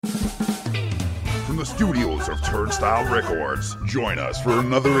from the studios of Turnstile Records. Join us for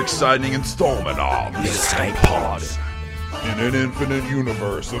another exciting installment of The Escape Pod. In an infinite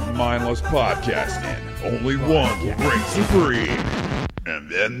universe of mindless podcasting, only one will break supreme. And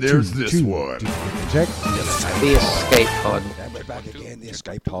then there's this one. Check. The Escape Pod. And we're back again, the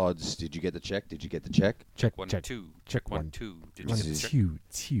Escape Pods. Did you get the check? Check One, check. two. Check One, one. two. Did One, you get the check?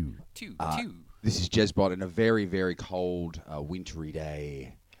 two. Two. This is Jezbot in a very, very cold, wintry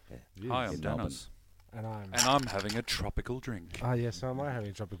day. Hi, I'm in Melbourne. Danoz. And And I'm having a tropical drink. yes, so am I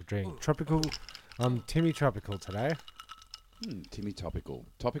having a tropical drink? Tropical. Timmy Tropical today. Timmy Topical.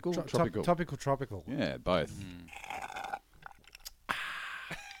 Topical? Tropical. Tropical. Yeah, both.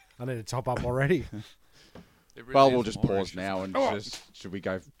 I need to top up already. It really Well, is we'll just more pause interesting. now and should we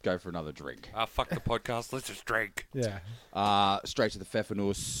go for another drink? Fuck the podcast. Let's just drink. Yeah. Straight to the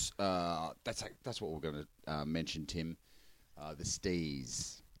Pfeffernuss. That's what we're going to mention, Tim. The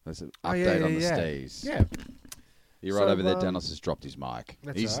Stees. That's an update on the Stees. Yeah. You're right So, over there. Danos has dropped his mic.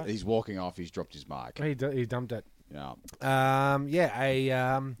 That's He's all right. he's walking off. He's dropped his mic. He dumped it. Yeah.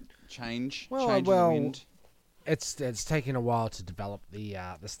 Change. Well, Change in well, the wind. It's taken a while to develop the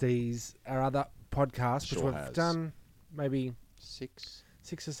Stees, our other podcast, which Sure we've has. done maybe 6.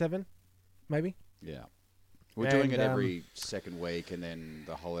 6 or 7, maybe. Yeah. We're doing it And, every second week, and then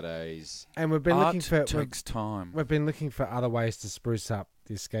the holidays. And we've been Art looking for takes time. we've been looking for other ways to spruce up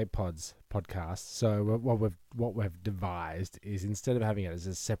the Escape Pods podcast. So what we've devised is, instead of having it as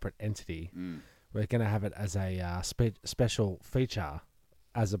a separate entity, we're going to have it as a special feature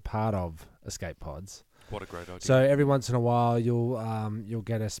as a part of Escape Pods. What a great idea. So every once in a while, you'll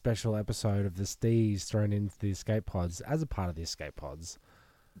get a special episode of the Stees thrown into the Escape Pods as a part of the Escape Pods.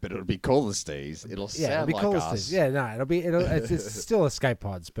 But it'll be called the Stees. It'll Yeah, it'll sound be like called the us. Stees. Yeah, no, it's still Escape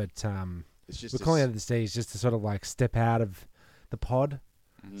Pods, but It's just we're calling it the Stees just to sort of like step out of the pod.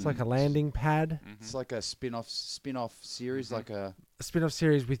 It's like a landing pad. It's like a spin-off series, like a... A spin-off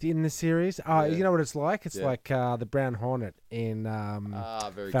series within the series. Oh, Yeah. you know what it's like? It's Yeah. like the Brown Hornet in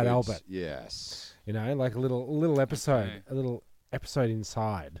very Fat good. Albert. Yes. You know, like a little episode, Okay. a little episode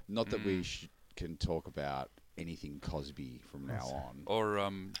inside. Not that we can talk about anything Cosby from now on. Or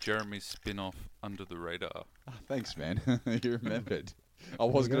Jeremy's spin-off, Under the Radar. Thanks, man. You remembered. I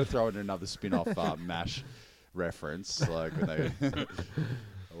was going to throw in another spin-off MASH reference, like when they...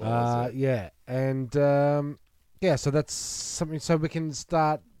 What was it? Yeah, and so that's something. So we can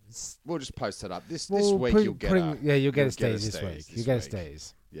start. We'll just post it up. This We'll week put- you'll get putting- a... yeah, you'll get a you'll Stees this week. You get a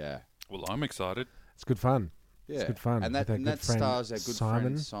Stees. Yeah. Well, I'm excited. It's good fun. Yeah. It's good fun. And with our that good friend stars our good Simon.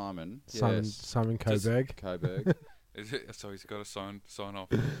 friend Simon. Simon Just- Coburg. Coburg. So he's got to sign off.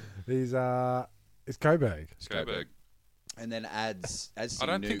 It's Coburg. Coburg. And then adds I some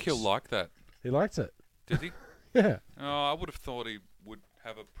don't think he'll nukes. like that. He likes it. Did he? Yeah. Oh, I would have thought he would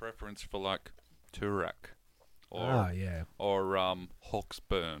have a preference for like Turak Yeah. or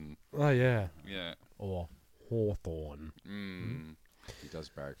Hawksburn. Oh yeah. Yeah. Or Hawthorne. He does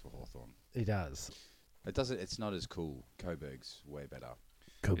barrack for Hawthorne. He does. It doesn't. It's not as cool. Coburg's way better.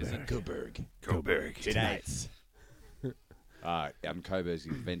 Coburg. Coburg. Tonight. Coburg's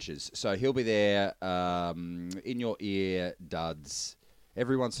Adventures. So he'll be there. In your ear, duds.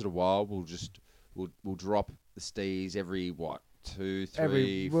 Every once in a while, we'll drop the Stees every 2,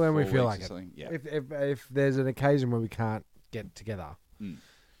 3, when we 4 feel weeks like or it. something. Yeah. If there's an occasion where we can't get together,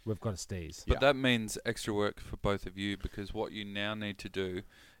 we've got a Stees. But that means extra work for both of you, because what you now need to do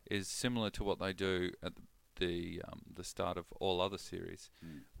is similar to what they do at the start of all other series,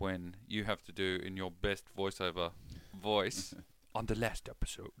 when you have to do in your best voiceover voice on the last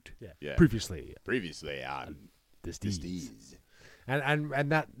episode. Yeah. Previously, on the the Stees. Stees. And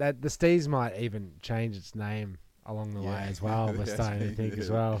that the Stees might even change its name along the way as well. We're Yes, starting to think as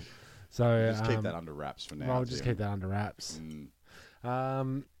yeah. well. So Just keep that under wraps for now. Well, just Tim. keep that under wraps.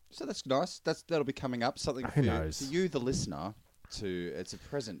 So that's nice. That'll be coming up. Something Who for knows? you, the listener. It's a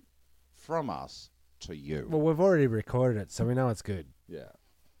present from us to you. Well, we've already recorded it, so we know it's good. Yeah.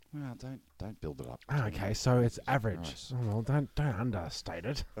 Well, don't build it up. Oh, okay, so it's average. Christ. Oh, well, don't understate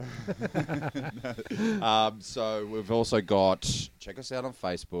it. So we've also got. Check us out on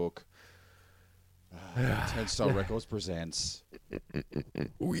Facebook. Turnstile Records presents.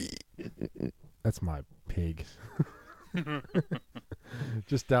 That's my pig. I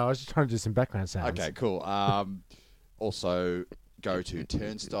was just trying to do some background sounds. Okay, cool. Also, go to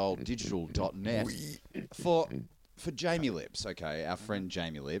turnstyledigital.net for Jamie Lips. Okay, our friend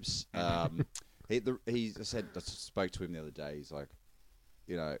Jamie Lips. He said, I spoke to him the other day. He's like,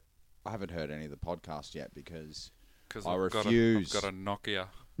 I haven't heard any of the podcast yet because I refuse. I've got a Nokia.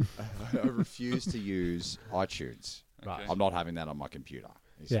 I refuse to use iTunes. Right. I'm not having that on my computer.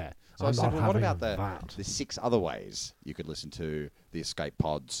 Yeah. So I I'm said, not well, what having about that. the 6 other ways you could listen to the Escape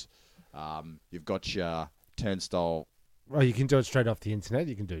Pods? You've got your Turnstile, Well, you can do it straight off the internet.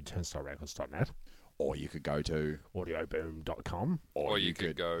 You can do turnstilerecords.net, or you could go to, audioboom.com. Or you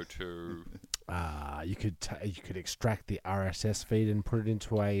could go to... You could extract the RSS feed and put it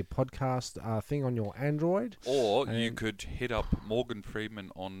into a podcast thing on your Android. Or you could hit up Morgan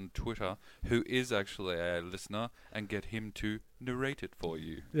Freeman on Twitter, who is actually a listener, and get him to narrate it for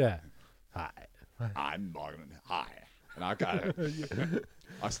you. Yeah. Hi. I'm Morgan. Hi. And I go,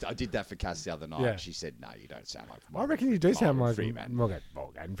 I did that for Cass the other night. Yeah. She said, no, you don't sound like I reckon you do sound like Freeman. Morgan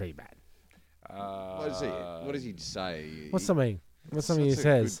Freeman. What does he say? What's something? What's something he Such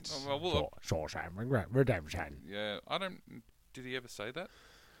a says? Shawshank Redemption. Yeah, I don't... Did he ever say that?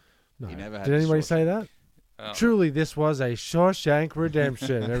 No. He never had Did the anybody say that? Truly, this was a Shawshank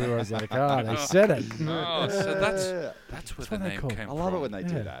Redemption. Everyone's like, oh, they said it. Oh, so that's where the what they name call it. came I from. love it when they Yeah.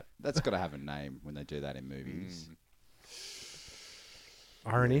 do that. That's got to have a name when they do that in movies.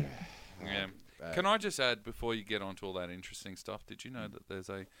 Irony. Yeah. Can I just add, before you get onto all that interesting stuff, did you know that there's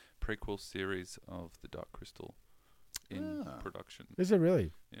a prequel series of The Dark Crystal in production? Is it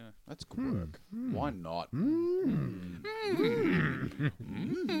really? Yeah. That's good work. Why not?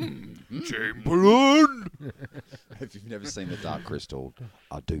 Chamberlain! If you've never seen The Dark Crystal,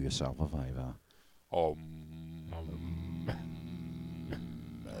 I'll do yourself a favour.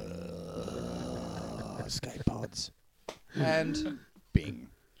 Escape Pods. And Bing.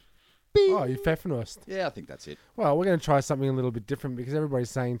 Oh, you feffinist. Yeah, I think that's it. Well, we're going to try something a little bit different because everybody's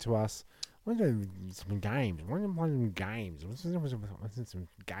saying to us, "Why don't you do some games? Why don't you play some games? What's some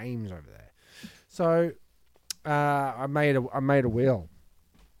games over there?" So, I made a wheel.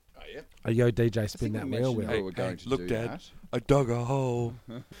 Oh, yeah. A Yo DJ spin that wheel. Hey, we're going to look, do Dad. that. I dug a hole.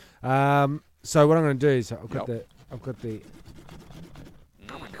 So what I'm going to do is I've got the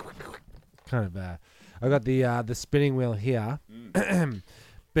kind of I've got the spinning wheel here.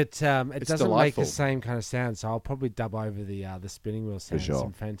 But it doesn't make delightful. the same kind of sound, so I'll probably dub over the spinning wheel sound. sure.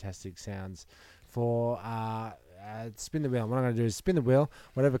 Some fantastic sounds for spin the wheel. What I'm going to do is spin the wheel,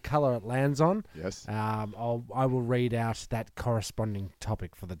 whatever color it lands on. Yes. I will read out that corresponding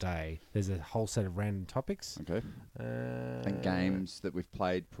topic for the day. There's a whole set of random topics. Okay. And games that we've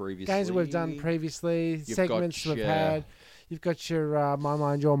played previously. Games that we've done previously, You've segments got we've your- had. You've got your My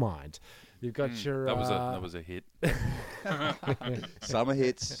Mind, Your Mind. You've got your... That was a hit. Some are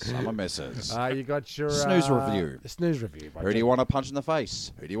hits, some are misses. you got your... Snooze review. Snooze review. Who do you want to punch in the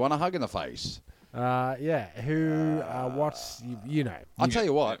face? Who do you want to hug in the face? Yeah, who, what's... You know. I'll tell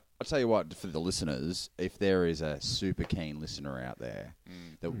you what. For the listeners, if there is a super keen listener out there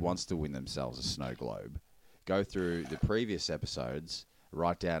that wants to win themselves a snow globe, go through the previous episodes,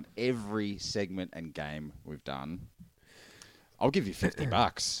 write down every segment and game we've done. I'll give you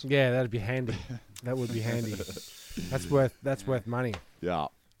 $50. Yeah, that'd be handy. That would be handy. That's worth money. Yeah.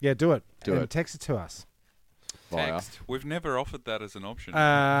 Yeah, do it. Do And it. text it to us. Via. Text. We've never offered that as an option.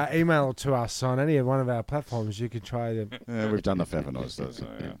 Email it to us on any of one of our platforms. You could try them. We've done the Fevenoz.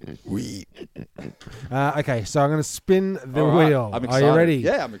 Okay, so I'm going to spin the All right, wheel. I'm Are excited. you ready?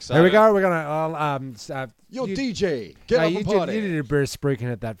 Yeah, I'm excited. Here we go. We're going to... You're you- DJ. Get no, up you and did, party. you did a bit of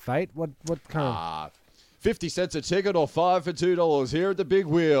spruiking at that, Fate. What kind of... 50 cents a ticket or 5 for $2 here at the big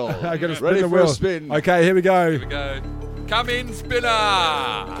wheel. I got to spin Ready the for wheel. a spin. Okay, here we go. Here we go. Come in,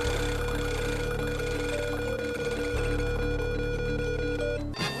 spinner!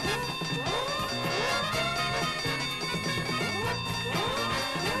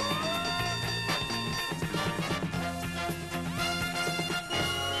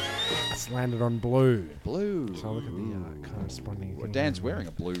 It's landed on blue. Blue. So look at the corresponding Well, thing. Dan's wearing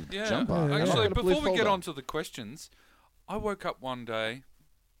a blue Yeah. jumper. Yeah. Actually, Got a blue before we get folder. on to the questions, I woke up one day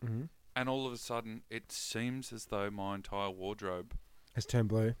Mhm. and all of a sudden it seems as though my entire wardrobe It's turned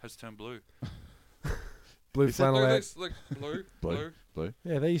blue. has turned blue. Blue Is that flannel. Look, blue, Blue. blue.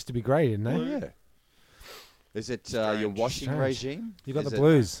 Yeah, they used to be grey, didn't they? Oh, yeah. Is it your Strange. washing Strange. regime? You got Is the it-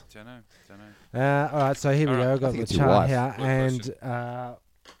 blues. Don't know. All right, so here we All right, go. I I've got think the it's your chart wife. here, Blue and question.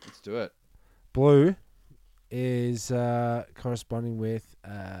 Let's do it. blue is corresponding with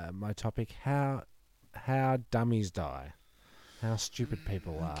my topic: how dummies die, how stupid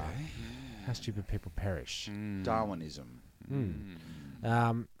people are, how stupid people perish. Darwinism.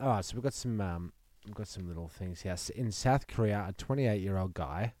 All right, so we've got some little things here. So in South Korea, a 28-year-old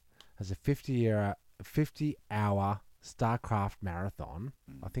guy has a 50-hour StarCraft marathon.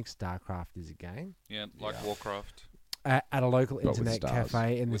 I think StarCraft is a game Yeah, like Warcraft. at a local But with internet stars.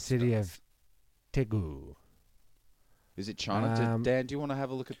 cafe in the With city stars. of Daegu. Is it China? Um, Dan, do you want to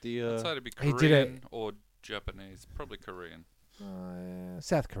have a look at the... I'd say it'd be he did it- Korean or Japanese. Probably Korean.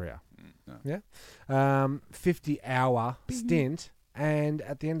 South Korea. No. Yeah. 50-hour stint, and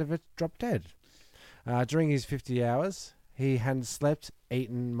at the end of it, dropped dead. During his 50 hours, he hadn't slept,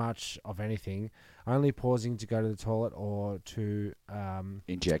 eaten much of anything, only pausing to go to the toilet or to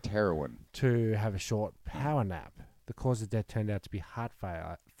Inject heroin. to have a short power nap. The cause of death turned out to be heart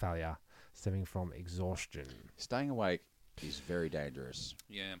failure stemming from exhaustion. Staying awake is very dangerous.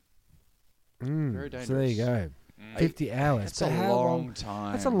 Yeah. Very dangerous. So there you go. 50 hours. That's But a how long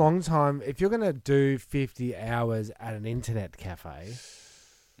time. That's a long time. If you're going to do 50 hours at an internet cafe,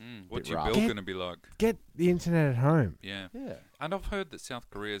 What's Bit your rough. bill going to be like? get the internet at home. Yeah. Yeah. And I've heard that South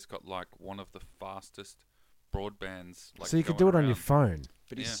Korea's got like one of the fastest broadbands. Like, So you could going do it on your around. phone.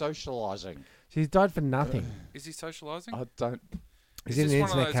 But he's Yeah. socialising. So he's died for nothing. Is he socialising? I don't. He's Is in this the one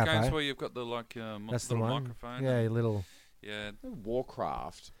of internet those cafe. games where you've got the like That's the little one. microphone? Yeah, little. Yeah.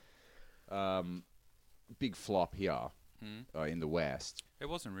 Warcraft, big flop here in the West. It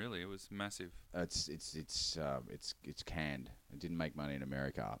wasn't really. It was massive. It's canned. It didn't make money in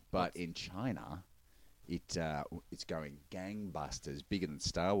America, but in China, it's going gangbusters, bigger than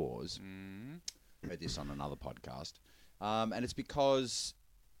Star Wars. Heard this on another podcast, and it's because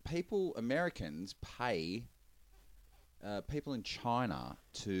Americans pay people in China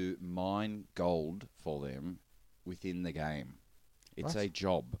to mine gold for them within the game. It's What? a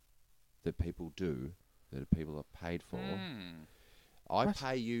job that people do that people are paid for. I What?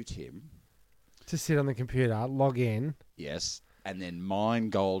 pay you, Tim. To sit on the computer, log in. Yes, and then mine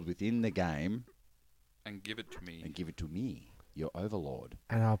gold within the game And give it to me. and give it to me, your overlord,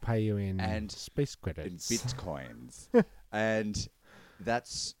 And I'll pay you in And space in credits. bitcoins. And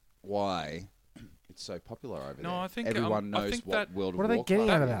that's why it's so popular over there. No, I think, everyone I knows think what that- World What of are they Warcraft getting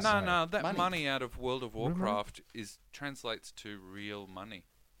out of is. that? No, that Money. money out of World of Real money? Warcraft translates to real money.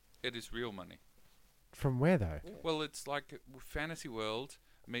 It is real money. From where, though? Well, it's like fantasy world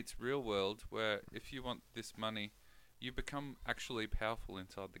meets real world, where if you want this money, you become actually powerful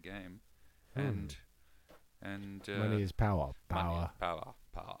inside the game, and Money is power. money, Power.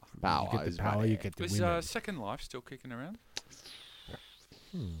 power. Power You get is the power, money. you get the Is women. Second Life still kicking around?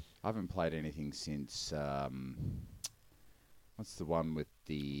 I haven't played anything since what's the one with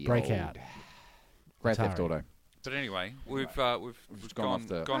the Breakout. old Grand Theft Atari. Auto? But anyway, we've gone gone off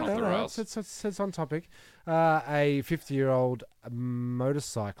the- gone No, off the no, rails. it's on topic. A 50-year-old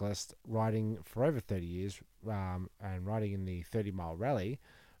motorcyclist riding for over 30 years and riding in the 30-mile rally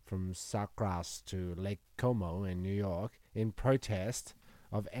from Sawgrass to Lake Como in New York in protest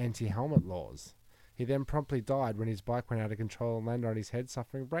of anti-helmet laws. He then promptly died when his bike went out of control and landed on his head,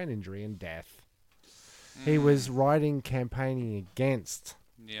 suffering brain injury and death. He was riding, campaigning against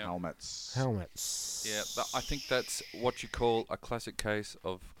Yeah. Helmets. helmets. Yeah, I think that's what you call a classic case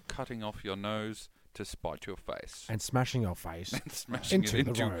of cutting off your nose to spite your face. And smashing your face. And smashing into it the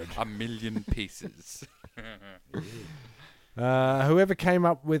into road. a million pieces. Whoever came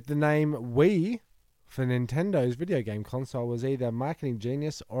up with the name Wii for Nintendo's video game console was either a marketing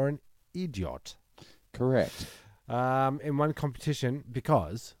genius or an idiot. Correct. In one competition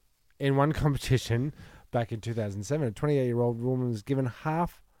back in 2007, a 28-year-old woman was given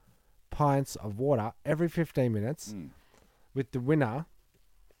half pints of water every 15 minutes, with the winner,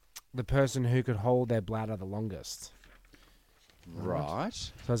 the person who could hold their bladder the longest. Right.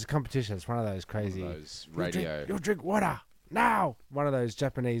 So it's a competition. It's one of those crazy. One of those radio. You'll drink water now. One of those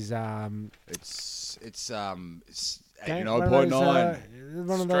Japanese. It's game- 89.9.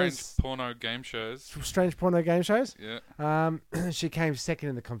 one of Strange those porno game shows. strange porno game shows. Yeah. She came second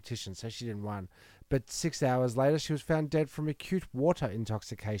in the competition, so she didn't win. But 6 hours later, she was found dead from acute water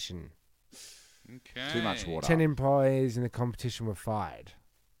intoxication. Okay. Too much water. 10 employees in the competition were fired,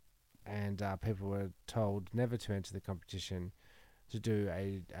 and people were told never to enter the competition, to do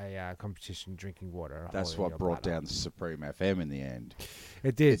a competition drinking water. That's holding what your brought bladder. down Supreme FM in the end.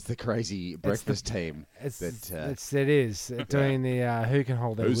 It did. It's the crazy breakfast team. It that, is doing the who can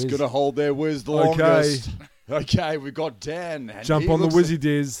hold their who's whiz. going to hold their whiz the Okay. longest? Okay, we've got Dan. and Jump he on the looks- whizzy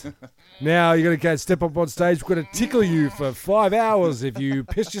diz. Now you got to step up on stage. We're going to tickle you for 5 hours. If you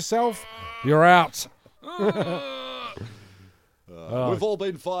piss yourself, you're out. We've all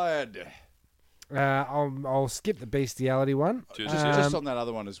been fired. I'll skip the bestiality one. Just on that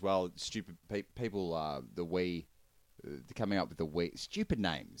other one as well, stupid people, the Wii, coming up with the Wii, stupid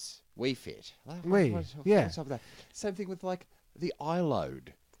names. Wii Fit. Wii, yeah. What's up with that? Same thing with like the iLoad.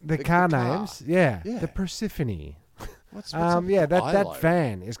 The The car car. names, yeah. Yeah. The Persephone. What's up with the that iLoad?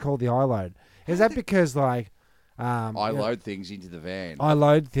 van is called the iLoad. Is that because like I load things into the van. I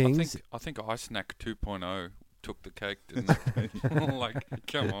load things? I think iSnack 2.0 took the cake, didn't it? Like,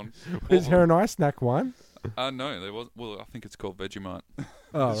 come on. Is there an iSnack one? No, there was. Well, I think it's called Vegemite.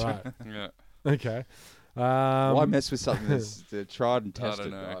 Oh, right. Yeah. Okay. Why mess with something that's tried and I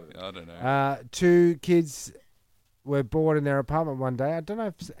tested? don't know. 2 kids were bored in their apartment one day. I don't know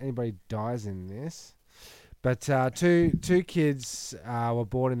if anybody dies in this, but two kids were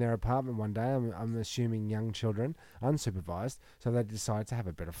bored in their apartment one day. I'm assuming young children, unsupervised, so they decided to have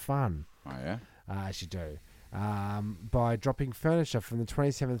a bit of fun. Oh yeah. As you do. By dropping furniture from the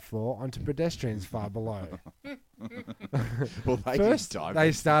 27th floor onto pedestrians far below. Well, they First, didn't die.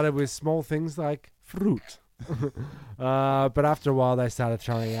 they started with small things like fruit. But after a while, they started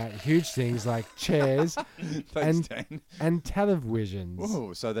throwing out huge things like chairs Thanks, Dan. and televisions.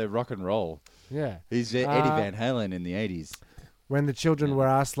 Whoa, so they're rock and roll. Yeah. He's Eddie Van Halen in the 80s. When the children were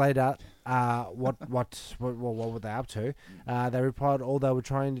asked later what were they up to, they replied all they were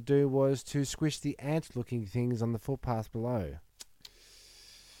trying to do was to squish the ant-looking things on the footpath below.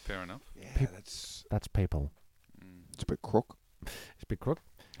 Fair enough. Yeah, That's people. it's a bit crook. It's a bit crook.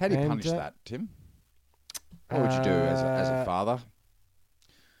 How do you And, punish that, Tim? What would you do as a father?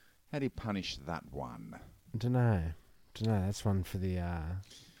 How do you punish that one? Don't know. That's one for the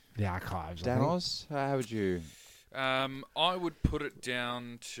archives. I think. Danoz, how would you? I would put it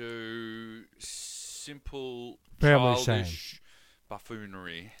down to simple Family childish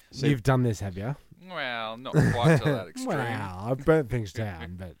buffoonery. You've done this, have you? Well, not quite to that extreme. Wow, I've burnt things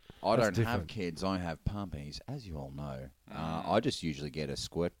down, but I that's don't have different. kids. I have pumpies, as you all know. I just usually get a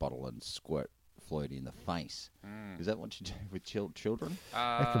squirt bottle and squirt Floyd in the face. Is that what you do with children?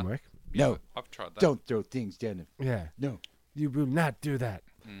 That can work. Yeah, No. I've tried that. Don't throw things down. Yeah, No. you will not do that.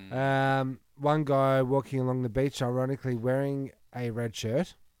 One guy walking along the beach, ironically wearing a red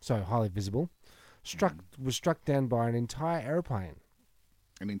shirt, so highly visible, was struck down by an entire airplane.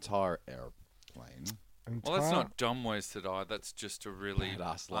 An entire airplane. Well, that's not dumb ways to die. That's just a really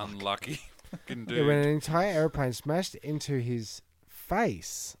Badass luck. unlucky fucking Yeah, when dude. an entire airplane smashed into his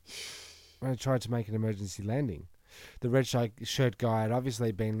face when it tried to make an emergency landing. The red shirt guy had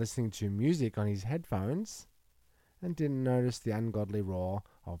obviously been listening to music on his headphones and didn't notice the ungodly roar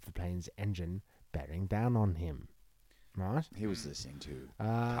of the plane's engine bearing down on him. Right? He was listening to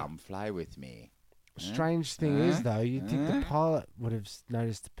 "Come Fly with Me." Strange thing is, though, you'd think the pilot would have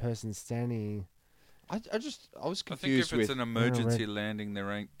noticed the person standing. I was I think confused if it's with. an emergency landing, there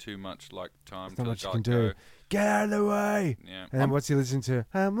ain't too much like time There's to not much you like can go. do. Get out of the way! Yeah. And then what's he listening to?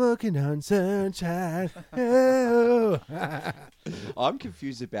 I'm working on sunshine. Oh. I'm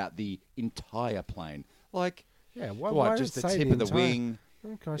confused about the entire plane. Like, Yeah, what? Just the tip of the wing.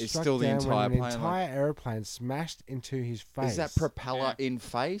 It's still the entire when plane, an entire airplane smashed into his face. Is that propeller in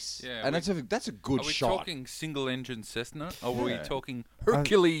face? Yeah, and that's a good Are we shot. talking single engine Cessna, or are we Yeah. talking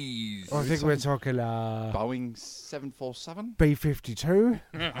Hercules? I think we're talking Boeing 747. B-52.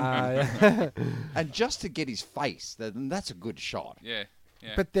 And just to get his face, that's a good shot. Yeah,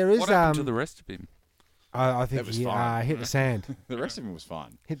 yeah. But there is what happened to the rest of him? I think That was he fine. hit the sand. The rest of him was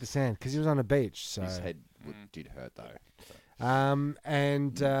fine. Hit the sand because he was on a beach. So His head did hurt though.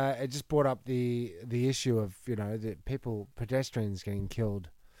 and it just brought up the issue of the pedestrians getting killed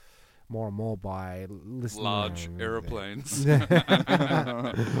more and more by listening Large aeroplanes.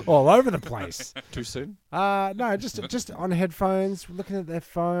 all over the place. Too soon? No, just on headphones, looking at their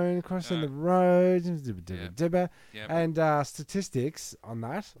phone, crossing the road, Yeah. and statistics on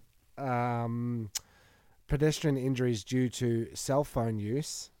that. Pedestrian injuries due to cell phone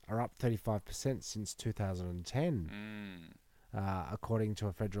use are up 35% since 2010, according to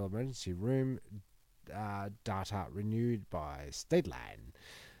a federal emergency room data renewed by Stateline.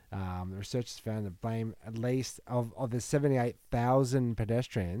 The researchers found to blame at least of the 78,000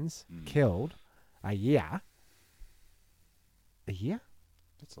 pedestrians killed a year. A year?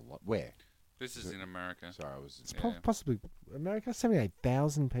 That's a lot. Where? This is in America. Sorry, I was. It's possibly America.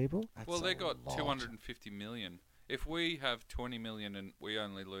 78,000 people. Well, they got 250 million. If we have 20 million and we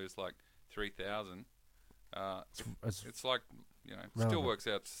only lose like 3,000, it's like still relevant. works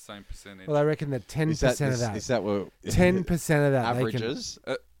out the same percentage. Well, I reckon that 10% of that. Is that what 10% of that averages?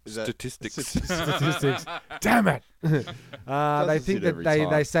 Is that- Statistics. Statistics. Damn it! They Doesn't think sit that every they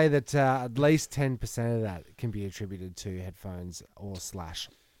time. say that at least 10% of that can be attributed to headphones or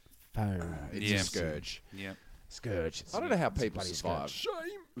 / phone. It's Yeah. a scourge. Yeah. Scourge. I don't know how It's a people bloody survive. scourge.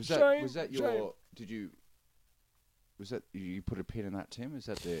 Was Shame, that your? Did you? Was that you put a pin in that, Tim? Is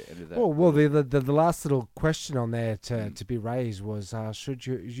that the end of that? Well, the last little question on there to be raised was: should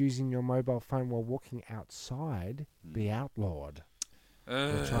you using your mobile phone while walking outside be outlawed?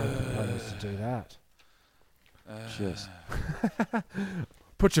 We're trying to propose to do that. Just,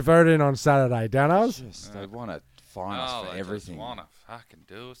 Put your vote in on Saturday, Danoz. I want to fine us for they everything. just want to fucking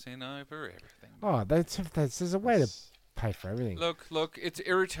do us in over everything. Oh, there's a way to pay for everything. Look, it's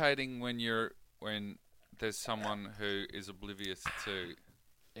irritating when there's someone who is oblivious to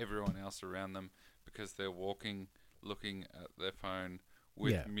everyone else around them because they're walking, looking at their phone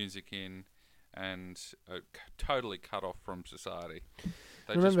with music in, and totally cut off from society.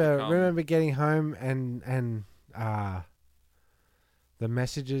 They Remember getting home and the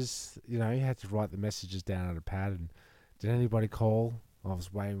messages. You know, you had to write the messages down on a pad. And did anybody call? I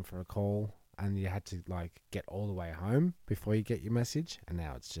was waiting for a call, and you had to like get all the way home before you get your message. And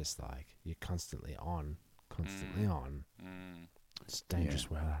now it's just like you're constantly on. It's a dangerous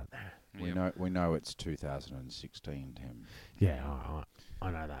world out there. We know it's 2016, Tim. Yeah,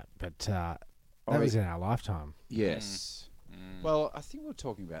 I know that, but that was in our lifetime. Yes. Well, I think we're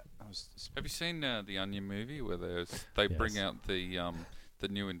talking about. Have you seen the Onion movie where they bring out the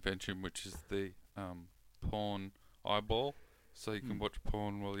new invention, which is the porn eyeball, so you can watch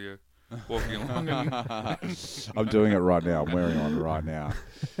porn while you're walking along. I'm doing it right now. I'm wearing one right now.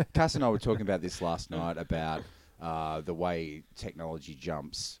 Cass and I were talking about this last night about the way technology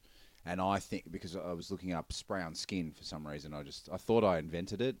jumps. And I think, because I was looking up spray on skin for some reason, I thought I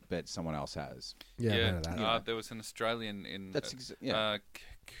invented it, but someone else has. Yeah. That. There was an Australian in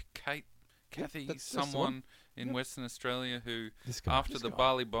Kathy, someone in Western Australia who, after the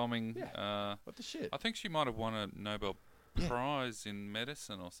Bali bombing, what the shit? I think she might have won a Nobel Prize in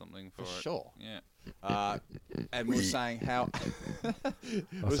medicine or something for it. Sure. Yeah. And we're saying how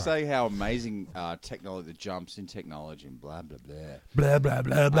amazing technology, the jumps in technology and blah blah blah. Blah blah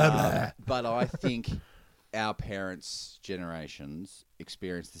blah blah blah. But I think our parents' generations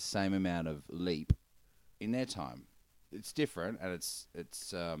experienced the same amount of leap in their time. It's different, and it's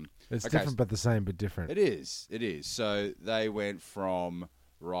different, but the same, but different. It is. So they went from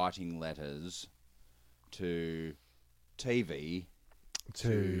writing letters to TV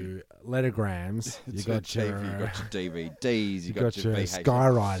to lettergrams. You got your TV, you got your DVDs, you got your VHS,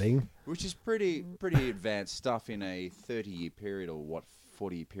 skywriting, which is pretty advanced stuff in a 30-year period or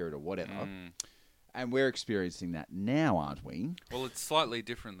 40-year period or whatever. And we're experiencing that now, aren't we? Well, it's slightly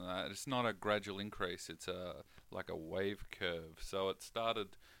different than that. It's not a gradual increase. It's like a wave curve. So it started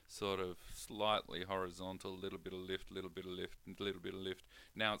sort of slightly horizontal, little bit of lift, little bit of lift, little bit of lift.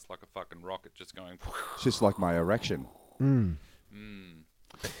 Now it's like a fucking rocket just going. It's just like my erection.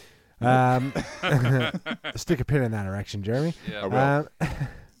 Stick a pin in that erection, Jeremy. Yeah.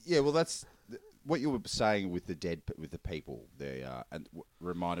 Well, that's what you were saying with the people. And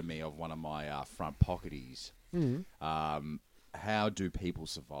reminded me of one of my front pocketies. How do people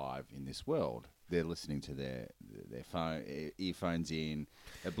survive in this world? They're listening to their phone, earphones in,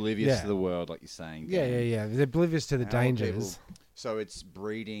 oblivious to the world, like you're saying. Yeah. They're oblivious to the dangers. So it's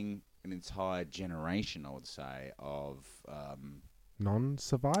breeding an entire generation, I would say, of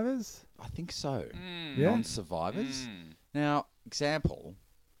non-survivors. I think so. Yeah. Non-survivors. Now, example,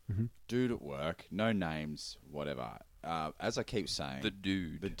 dude at work, no names, whatever. As I keep saying, the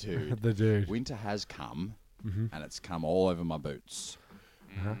dude. The dude. Winter has come, and it's come all over my boots.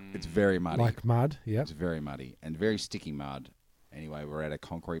 Uh-huh. It's very muddy. Like mud, yeah. It's very muddy and very sticky mud. Anyway, we're at a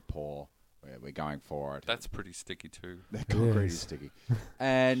concrete pour. We're going for it. That's pretty sticky too. The concrete is sticky.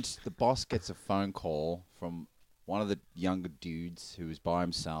 And the boss gets a phone call from one of the younger dudes who is by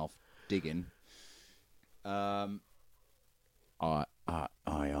himself digging. I'm I've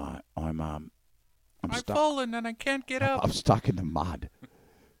fallen and I can't get up. I'm stuck in the mud.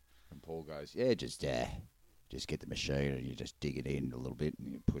 And Paul goes, yeah, just get the machine and you just dig it in a little bit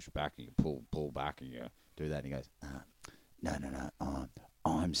and you push back and you pull back and you do that. And he goes, no,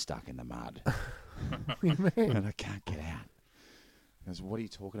 I'm stuck in the mud. What do you mean? And I can't get out. He goes, what are you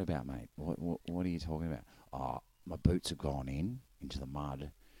talking about, mate? What are you talking about? Oh, my boots have gone into the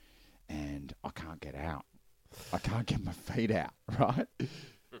mud and I can't get out. I can't get my feet out, right?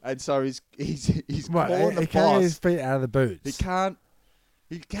 And so he's calling the he boss. can't get his feet out of the boots. He can't.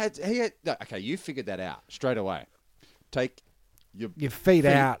 Okay, you figured that out straight away. Take your feet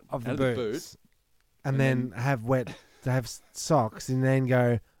out of the boots, and then have socks, and then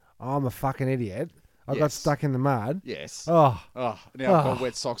go, oh, I'm a fucking idiot. I got stuck in the mud. Yes. Oh. Now I've got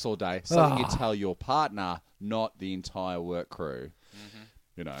wet socks all day. Something you tell your partner, not the entire work crew.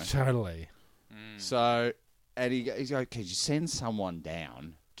 You know. Totally. So, and he's like, could you send someone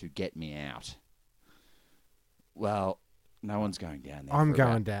down to get me out? Well, no one's going down there. I'm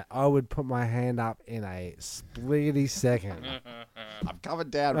going down. I would put my hand up in a splitty second. I'm coming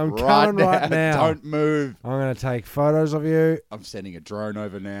down right now. Don't move. I'm going to take photos of you. I'm sending a drone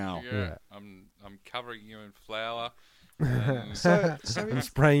over now. Yeah. I'm covering you in flour. So I'm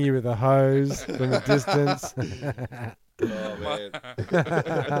spraying you with a hose from a distance. oh man.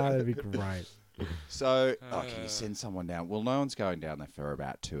 That'd be great. So, can you send someone down? Well, no one's going down there for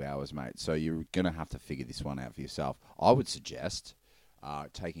about 2 hours, mate. So you're going to have to figure this one out for yourself. I would suggest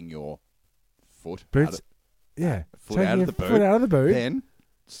taking your foot Boots, out of, yeah. foot Taking out of your the boot. foot out of the boot. Then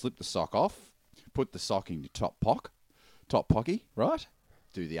slip the sock off. Put the sock in your top pocky, right?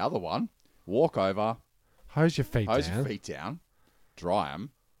 Do the other one. Walk over. Hose your feet Hose down. your feet down. Dry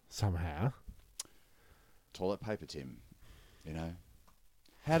them. Somehow. Toilet paper, Tim. You know.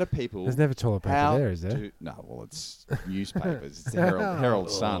 How do people... There's never toilet paper there, is there? No, well, it's newspapers. It's the Herald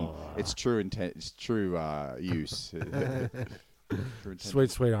Sun. It's true intent. It's true use. True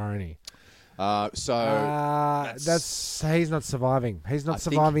intent. Sweet irony. So he's not surviving. He's not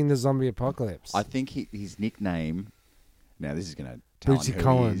surviving the zombie apocalypse. I think his nickname. Now this is going to tell Bootsy him who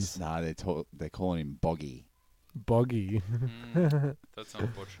Collins. he is. No, they're calling him Boggy. Boggy. That's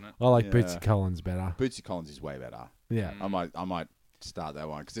unfortunate. I like Yeah. Bootsy Collins better. Bootsy Collins is way better. Yeah. I might start that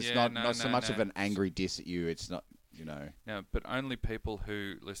one because it's Yeah, not so no, much no. of an angry diss at you. It's not, you know. No, but only people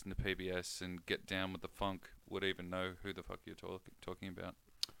who listen to PBS and get down with the funk would even know who the fuck you're talking about.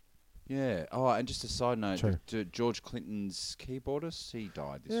 Yeah. Oh, and just a side note, True. George Clinton's keyboardist, he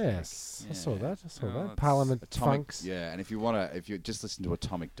died this Yes. week. I saw that. Oh, that. that's Parliament Atomic, Funks. yeah, and if you just listen to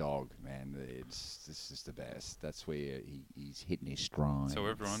Atomic Dog, man, it's just the best. That's where he's hitting his stride. So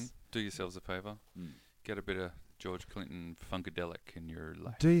everyone, do yourselves a favour. Mm. Get a bit of George Clinton funkadelic in your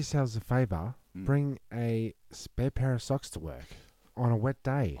life. Do yourselves a favour. Mm. Bring a spare pair of socks to work on a wet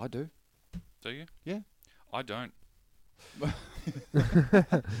day. I do. Do you? Yeah. I don't.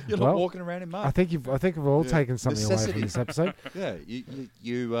 You're not walking around in mud. I think we've all taken something away Necessity. from this episode. Yeah,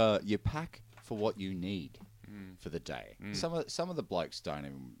 you pack for what you need for the day. Some of the blokes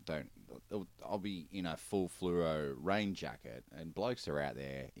don't. I'll be in a full fluoro rain jacket, and blokes are out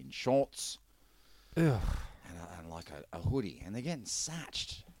there in shorts Ugh. and like a hoodie, and they're getting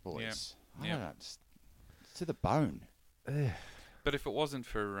satched, boys. Yeah. I don't know, it's to the bone. Ugh. But if it wasn't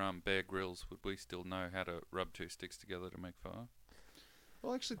for Bear Grylls, would we still know how to rub two sticks together to make fire?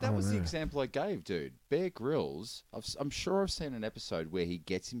 Well, actually, that was the example I gave, dude. Bear Grylls. I'm sure I've seen an episode where he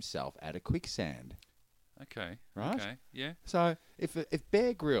gets himself out of quicksand. Okay. Right? Okay. Yeah. So if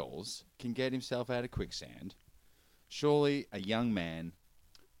Bear Grylls can get himself out of quicksand, surely a young man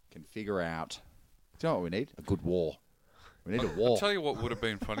can figure out. Do you know what we need? A good war. We need a war. I'll tell you what would have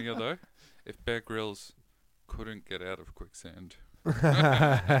been funnier though, if Bear Grylls couldn't get out of quicksand.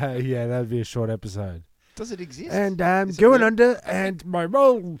 Yeah, that'd be a short episode. Does it exist? And I'm Is it going real? under, and my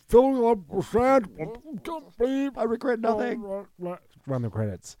mouth filling up with sand. I regret nothing. Run the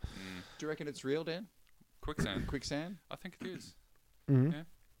credits. Do you reckon it's real, Dan? Quicksand. Quicksand? I think it is. Mhm.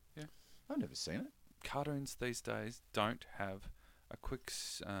 Yeah. I've never seen it. Cartoons these days don't have a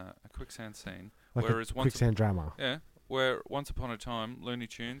quicksand scene, Like whereas a quicksand drama. where once upon a time Looney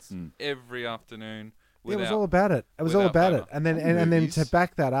Tunes every afternoon. Yeah, it was all about it. It was all without about favour. it. And then And then movies. to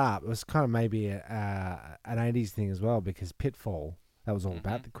back that up, it was kind of maybe an 80s thing as well, because Pitfall, that was all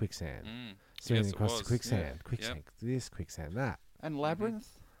about the quicksand. Swimming Yes, it across was. the quicksand. Yeah. Quicksand this, quicksand that. And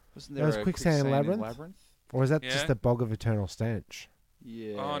Labyrinth? Wasn't There there was a quicksand in in Labyrinth? Or is that just Yeah. the bog of eternal stench?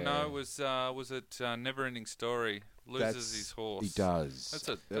 Yeah. Oh no, was it Never-Ending Story? Loses his horse. He does. That's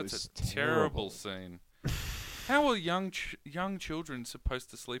That a was terrible scene. How are young children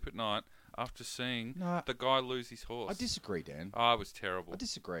supposed to sleep at night after seeing No, the guy lose his horse? I disagree, Dan. Oh, it was terrible. I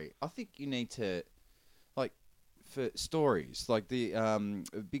disagree. I think you need to, like, for stories, like the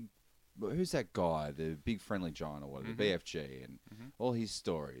big. Who's that guy? The big friendly giant or whatever, the BFG, and all his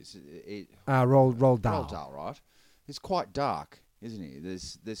stories. Roald Dahl. Roald Dahl, right? He's quite dark, isn't he?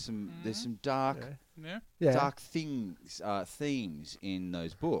 There's some dark Yeah. dark themes in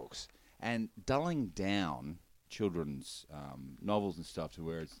those books, and dulling down children's novels and stuff to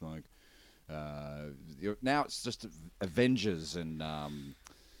where it's like now it's just Avengers and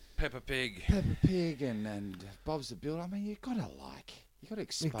Peppa Pig. and Bob's the Builder. I mean, you gotta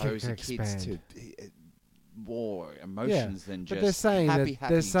expose the kids expand. to more emotions than just but they're saying happy, that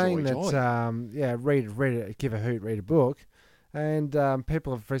read it, give a hoot, read a book, and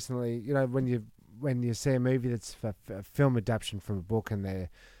people have recently, when you see a movie that's a film adaptation from a book, and they've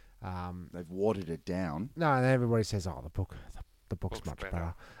watered it down. No, and everybody says, "Oh, the book's much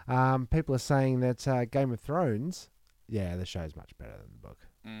better." better." People are saying that Game of Thrones, the show's much better than the book.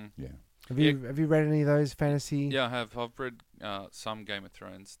 Yeah. Have you read any of those fantasy? Yeah, I have. I've read some Game of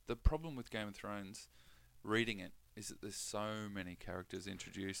Thrones. The problem with Game of Thrones, reading it, is that there's so many characters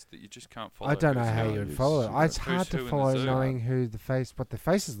introduced that you just can't follow. I don't know who's how who. you would follow it. It's Who's hard who to in the follow zoo. knowing what their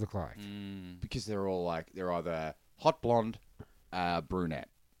faces look like. Because they're all they're either hot blonde, brunette,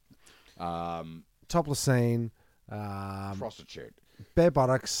 Topless scene, prostitute. bare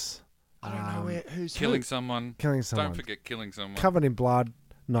buttocks. I don't know who's Killing who. someone. Killing someone. Don't forget killing someone. Covered in blood,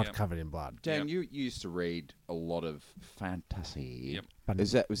 not Yep. covered in blood. Dan, you used to read a lot of fantasy. Yep. But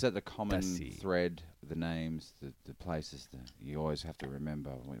Was that the common Fantasy. thread? The names, the places that you always have to remember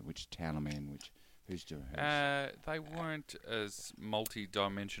which town I'm in, who's doing who's. They weren't as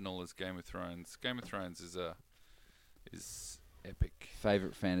multi-dimensional as Game of Thrones. Game of Thrones is epic.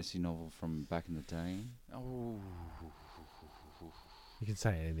 Favorite fantasy novel from back in the day? Oh, you can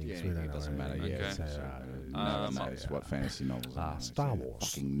say anything. Yeah, 'cause we don't it know doesn't matter. anything. Okay. Yeah, You can say, no one knows what fantasy novels are. Star It's a Wars.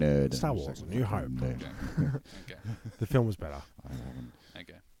 Fucking nerd. Star I'm Wars, just A New fucking Hope. nerd. okay. The film was better. I haven't.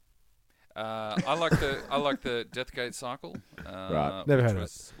 Okay. I like the Deathgate cycle. Right. Never heard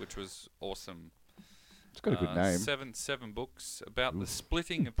of which was awesome. It's got a good name. Seven books about the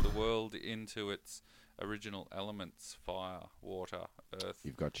splitting of the world into its original elements: fire, water, earth,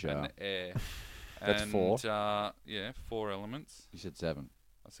 You've got and air. That's and, 4. 4 elements. You said 7.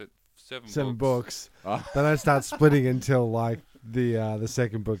 I said 7 7 books. Oh. They don't start splitting until like the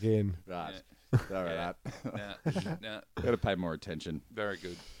second book in. Right. Yeah. Sorry Yeah. about that. No, Got to pay more attention. very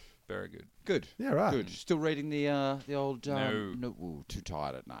good. Very good. Good. Yeah, right. Good. Still reading the old. No. Ooh, too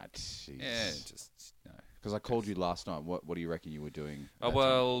tired at night. Yeah, just no. Because I called you last night. What do you reckon you were doing? Oh, that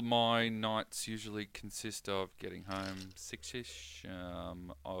well, my nights usually consist of getting home 6ish.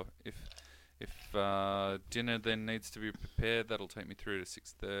 If dinner then needs to be prepared, that'll take me through to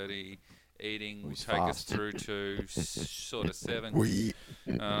 6:30. Eating will He's take us fast. through to sort of 7,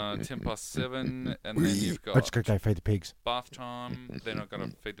 7:10, and then you've I just got gotta go feed the pigs. bath time. Then I've got to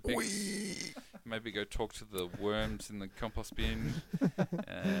feed the pigs. Maybe go talk to the worms in the compost bin.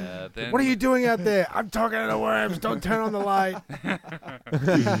 Then What are you doing out there? I'm talking to the worms. Don't turn on the light.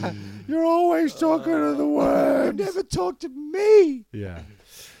 You're always talking to the You worms. never talk to me. Yeah.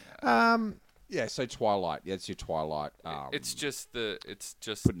 Yeah. So Twilight. Yeah, it's your Twilight. It's just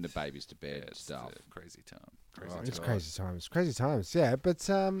putting the babies to bed yeah, and it's stuff. the crazy time. It's crazy times. Crazy times. Yeah, but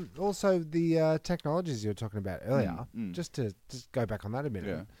also the technologies you were talking about earlier. Just to go back on that a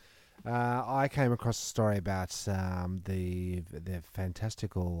minute. I came across a story about the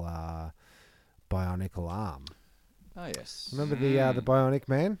fantastical Bionic Arm. Oh yes. Remember the Bionic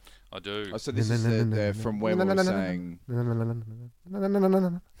Man? I do. Oh, so this is the from where we were saying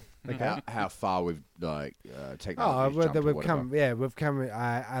how far we've technology jumped or we've whatever. come. Yeah, we've come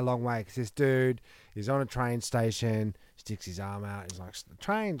a long way. Because this dude is on a train station, sticks his arm out. He's like,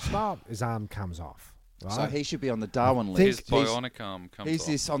 "Train, stop!" His arm comes off. Right? So he should be on the Darwin think list. His bionic arm comes He's off.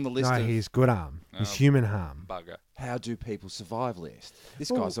 this on the list No, of he's good arm. He's Oh. human arm. Bugger. how do people survive list.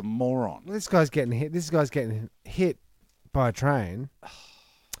 This Well, guy's a moron. This guy's getting hit. This guy's getting hit by a train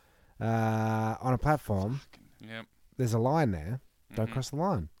on a platform. Yep. There's a line there. Don't Mhm. cross the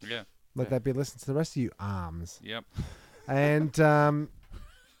line. Yeah. Let that be a lesson to the rest of you arms. Yep. And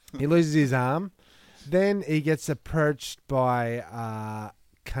he loses his arm. Then he gets approached by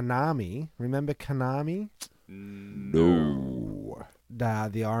Konami. Remember Konami? No.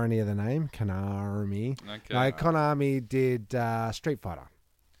 The irony of the name, Konami. Okay. No, Konami did Street Fighter.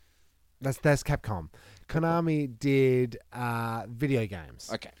 That's Capcom. Konami did video games.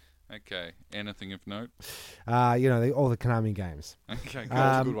 Okay. Okay. Anything of note? All the Konami games. Okay. Good. Those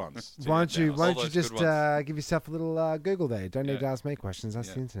are good ones. Why don't you All those just good ones. give yourself a little Google there? Don't need Yeah. to ask me questions. That's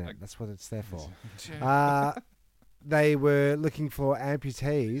Yeah. the internet. Okay. That's what it's there for. Yeah. They were looking for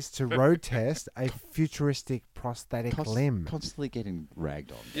amputees to road test a futuristic prosthetic limb. Constantly getting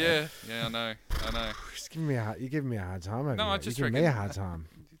ragged on. Yeah. I know. You're giving me a hard time over No, here. I just You're giving me a reckon- hard time.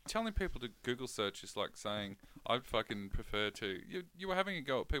 Telling people to Google search is like saying I'd fucking prefer to. You were having a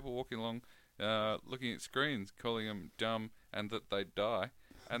go at people walking along, looking at screens, calling them dumb and that they'd die,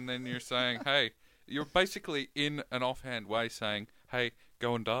 and then you're saying, hey, you're basically in an offhand way saying, hey,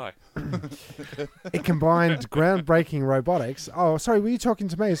 go and die. It combined groundbreaking robotics. Oh, sorry, were you talking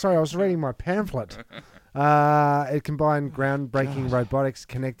to me? Sorry, I was reading my pamphlet. It combined groundbreaking robotics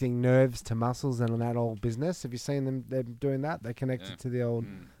connecting nerves to muscles and that old business. Have you seen them? They're doing that. They connect it to the old.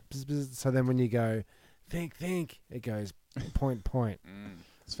 Bzz, bzz. So then when you go, think, it goes point.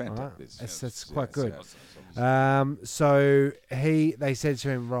 It's fantastic. Right. It's quite good. Yeah. So they said to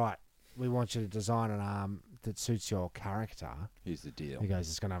him, right, we want you to design an arm that suits your character. Here's the deal. He goes,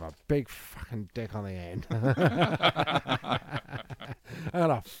 it's going to have a big fucking dick on the end. I'm going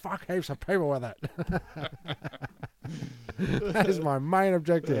to fuck heaps of people with it. That is my main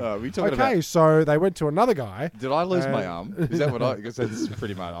objective. we talking Okay, so they went to another guy. Did I lose my arm? Is that what I? Because that's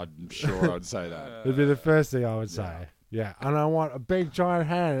pretty much. I'm sure I'd say that. It'd be the first thing I would say. Yeah, and I want a big giant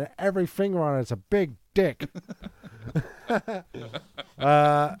hand and every finger on it's a big dick.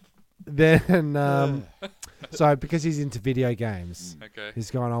 Then, so because he's into video games, Okay.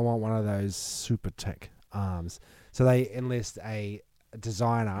 he's going, I want one of those super tech arms. So they enlist a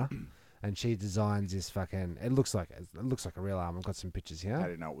designer, and she designs this fucking. It looks like a real arm. I've got some pictures How here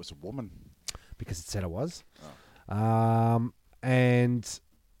do you know it was a woman? because it said it was. Oh. And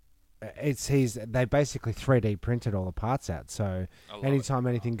they basically 3D printed all the parts out. So I love anytime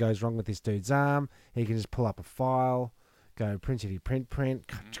anything goes wrong with this dude's arm, he can just pull up a file, go print,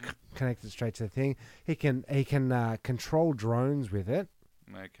 connect it straight to the thing. He can control drones with it.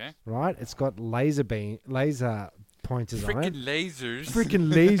 Okay. Right? It's got laser pointers on it. Freaking lasers.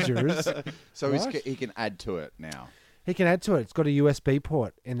 Freaking lasers. So Right? he can add to it now. He can add to it. It's got a USB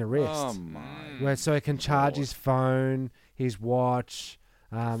port in the wrist. Oh my! Where so it can charge Lord. his phone, his watch.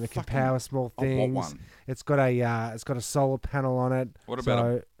 It can Fucking- power small I want things. one. It's got a solar panel on it. What about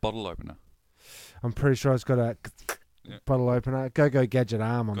so a bottle opener? I'm pretty sure it's got a Yeah. bottle opener. Go gadget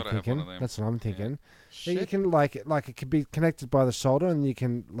arm. I'm Gotta have thinking. one of them. That's what I'm thinking. You Shit. can like it can be connected by the shoulder, and you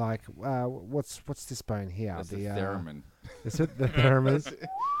can what's this bone here? That's the theremin. Is it the theremin?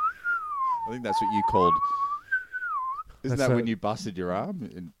 I think that's what you called. Isn't That's that a- when you busted your arm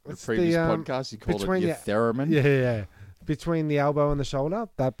in the It's previous the, podcast? You called it between your your- theremin. Yeah. Between the elbow and the shoulder,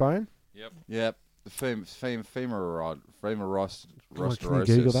 that bone. Yep. Yep. The femur Can you rostorosis.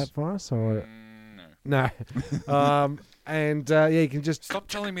 Google that for us? Or No. no. And you can just Stop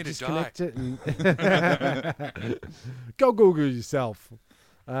telling me to die. disconnect it and go Google yourself.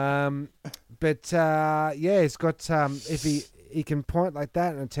 But it's got if he can point like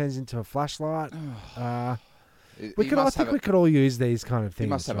that and it turns into a flashlight. I think we could all use these kind of things. He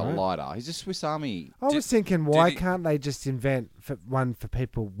must have right? a lighter. He's a Swiss Army. I was thinking, why he- can't they just invent one for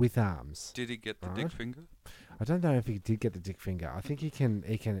people with arms? Did he get the dick Right. finger? I don't know if he did get the dick finger. I think he can.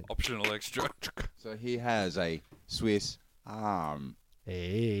 Optional extra. So he has a Swiss arm.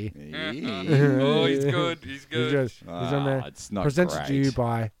 Hey. Oh, he's good. He's good. He's on there. It's not Presented great. to you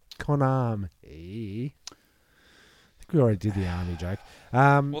by Conarm. Hey. I think we already did the army joke.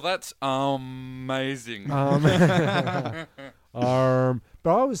 Well, that's amazing. But I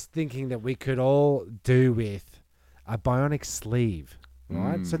was thinking that we could all do with a bionic sleeve,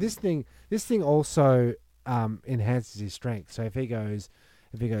 right? So this thing also enhances his strength. So if he goes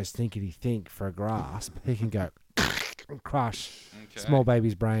thinkety think for a grasp, he can go and crush Okay. small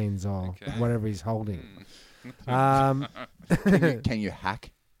baby's brains or Okay. whatever he's holding. Mm. Can you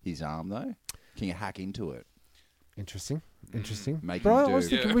hack his arm though? Can you hack into it? Interesting. Make But him I was do.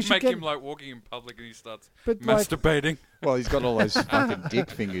 thinking Yeah, we should make get, him like walking in public and he starts but like, masturbating. Well, he's got all those fucking dick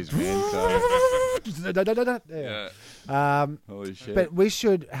fingers, man. So yeah. Yeah. holy shit. But we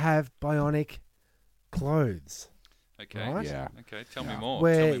should have bionic clothes. Okay. Right? Yeah. Okay. Tell me more.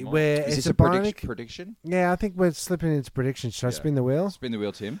 Where Tell me more. where Is it's this a a bionic. prediction? Yeah, I think we're slipping into predictions. Should I Yeah. spin the wheel? Spin the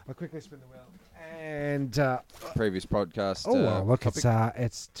wheel, Tim. I'll quickly spin the wheel. And Previous podcast. look, topic.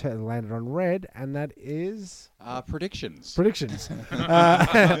 it's landed on red, and that is Predictions. predictions. It's,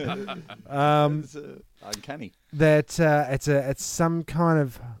 uncanny. That it's some kind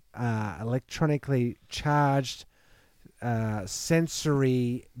of electronically charged,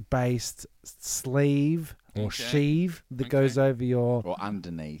 sensory based sleeve or Okay. sheave that Okay. goes over your Or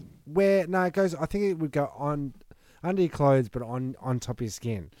underneath. it goes. I think it would go on under your clothes, but on top of your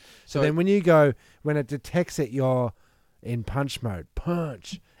skin. So So- then when it detects that you're in punch mode,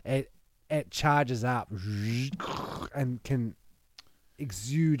 it charges up and can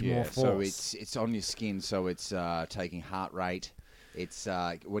exude more force. So it's on your skin, so it's taking heart rate. It's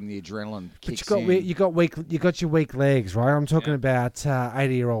when the adrenaline But kicks you got your weak legs, right? I'm talking Yeah. about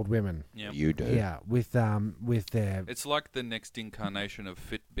 80-year-old women. Yeah. You do. Yeah, with their It's like the next incarnation of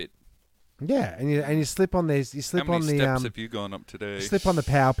Fitbit. and you slip on these. You slip How many on the steps have you gone up today? slip on the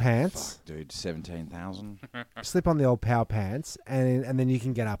power pants. Fuck, dude, 17,000. Slip on the old power pants, and then you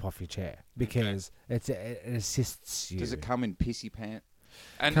can get up off your chair because it assists you. Does it come in pissy pant?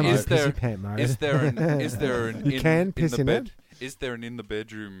 And Come on, is there pissy pant mode. is there an You can piss the in bed? it? Is there an in the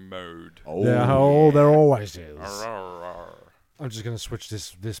bedroom mode? Oh, There always is. Arr, arr, arr. I'm just gonna switch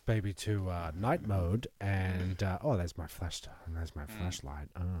this baby to night mode, and there's my flashlight.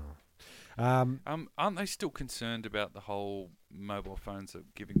 Oh. Aren't they still concerned about the whole mobile phones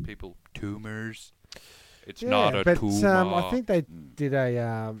of giving people tumors? It's not a but tumor. I think they did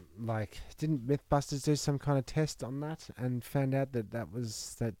a didn't Mythbusters do some kind of test on that and found out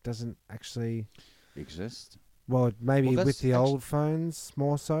that doesn't actually exist. maybe Well, with that's the actu- old phones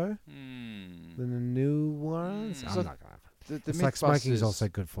more so Hmm. than the new ones. Mm. I'm So not gonna. The It's like smoking is Mythbusters- also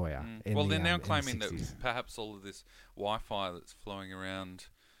good for you. Mm. Well, they're now claiming that perhaps all of this Wi-Fi that's flowing around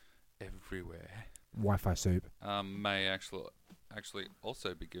everywhere Wi-Fi soup. may actually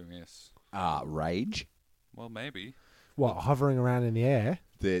also be giving us. Rage. Well, maybe. What, hovering around in the air?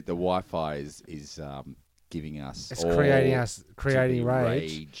 The Wi-Fi is giving us. It's all creating to be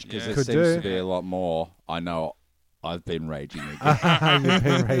rage. because Yeah. there Could seems do. to be a lot more. I know. I've been raging again. You've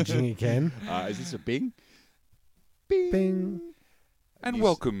been raging again. Is this a Bing? Bing. Bing. And You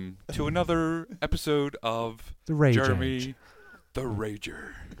welcome to another episode of The Rage Jeremy, Age. the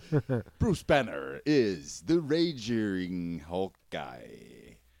Rager. Bruce Banner is the raging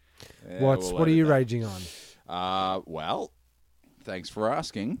Hawkeye. What are you raging on? Well, thanks for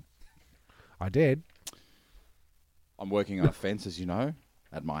asking. I did. I'm working on a fence, as you know,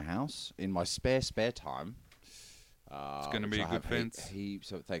 at my house in my spare time. It's going to which be I a good have fence.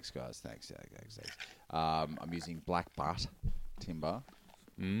 So thanks, guys. Thanks. I'm using black butt timber,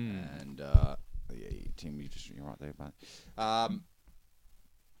 and Tim, you're right there, bud.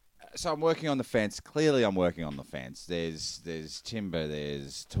 So I'm working on the fence. Clearly, I'm working on the fence. There's timber.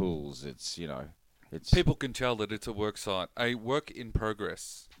 There's tools. It's People can tell that it's a work site, a work in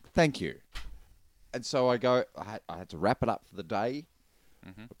progress. Thank you. And so I had to wrap it up for the day.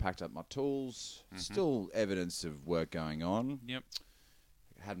 Mm-hmm. I packed up my tools. Still evidence of work going on. Yep.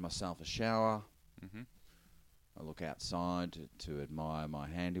 Had myself a shower. Mm-hmm. I look outside to admire my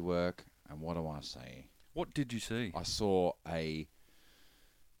handiwork. And what do I see? What did you see? I saw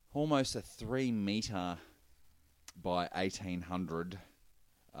almost a 3 meter by 1800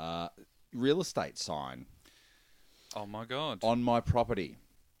 real estate sign Oh my God! on my property.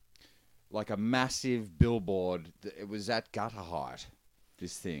 Like a massive billboard. It was at gutter height,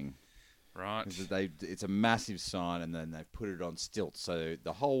 this thing. Right. It's a massive sign, and then they've put it on stilts so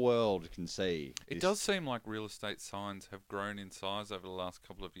the whole world can see. It does seem like real estate signs have grown in size over the last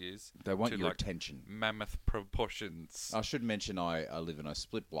couple of years. They want to, your like, attention. Mammoth proportions. I should mention I live in a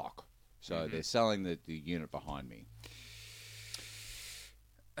split block, so they're selling the unit behind me.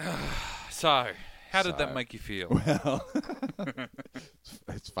 So, how did that make you feel? Well,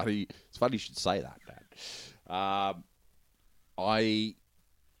 it's funny. It's funny you should say that, Dad. I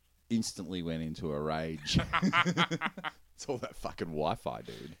instantly went into a rage. It's all that fucking Wi-Fi,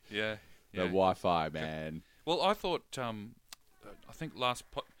 dude. Yeah. The Wi-Fi, man. Well, I thought, I think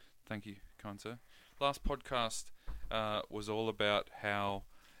thank you, kind sir. Last podcast was all about how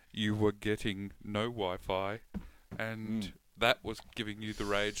you were getting no Wi-Fi, and that was giving you the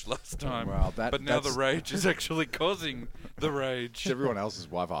rage last time. Well, but now the rage is actually causing the rage. It's everyone else's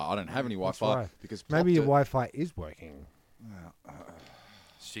Wi-Fi. I don't have any Wi-Fi right. because Maybe your Wi-Fi is working.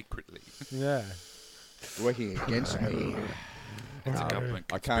 Secretly. Yeah. working against me. It's a government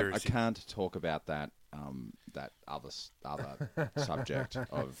I conspiracy. can't talk about that that other subject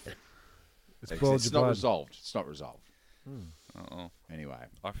of. It's not resolved. It's not resolved. Uh-oh. Anyway,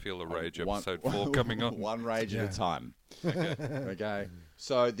 I feel a rage episode 4 coming on. One rage at a time. Okay.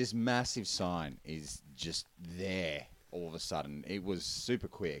 So this massive sign is just there all of a sudden. It was super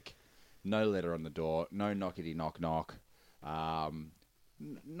quick. No letter on the door. No knockety knock knock.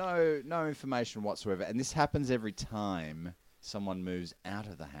 No information whatsoever. And this happens every time someone moves out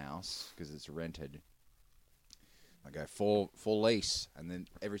of the house because it's rented. I go for lease, and then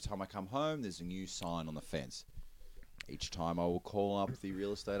every time I come home, there's a new sign on the fence. Each time I will call up the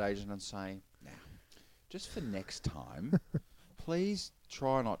real estate agent and say, now, just for next time, please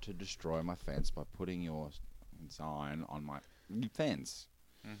try not to destroy my fence by putting your sign on my fence.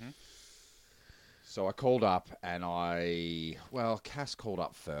 Mm-hmm. So I called up, and Cass called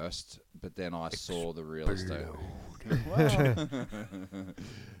up first, but then I saw the real estate. Well,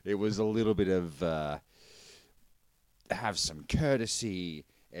 it was a little bit of have some courtesy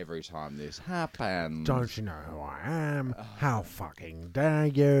every time this happens. Don't you know who I am? How fucking dare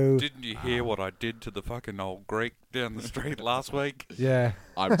you? Didn't you hear what I did to the fucking old Greek down the street last week? Yeah.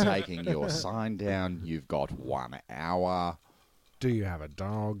 I'm taking your sign down. You've got 1 hour. Do you have a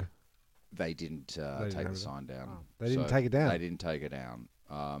dog? They didn't take the sign down. Oh, they didn't take it down? They didn't take it down.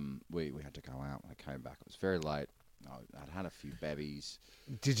 We had to go out. I came back. It was very late. I'd had a few babies.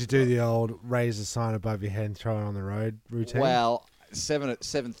 Did you do the old raise the sign above your head and throw it on the road routine? Well,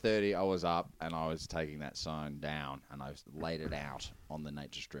 7:30 I was up and I was taking that sign down and I laid it out on the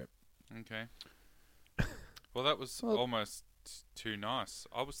nature strip. Okay. Well, that was almost too nice.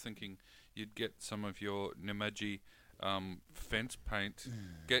 I was thinking you'd get some of your Nemaji fence paint,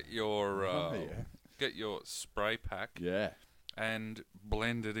 get your spray pack, Yeah. and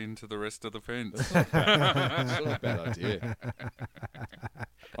blend it into the rest of the fence. It's not a bad idea.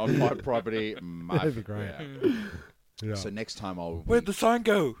 On my property, That'd be great. Yeah. Yeah. So next time I'll... Where'd the sign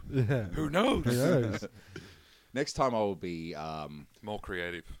go? Yeah. Who knows? Who knows? Next time I will be More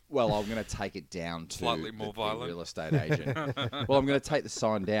creative. well, I'm going to take it down to Slightly more the violent. real estate agent. Well, I'm going to take the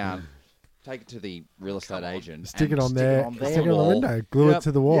sign down, take it to the real estate agent, Stick and it on there. their Stick it on the wall. window. Glue Yep, it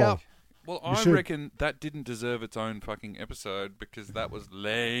to the wall. yep. Well, You I should. reckon that didn't deserve its own fucking episode because that was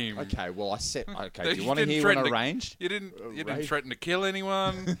lame. Okay, well, I said... Okay, You do you want to didn't hear when threaten I to- arranged? You didn't Right. threaten to kill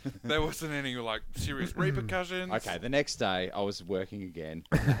anyone. There wasn't any like serious repercussions. Okay, the next day I was working again.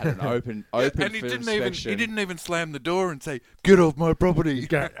 I had an open and he for didn't inspection. even slam the door and say, "Get off my property."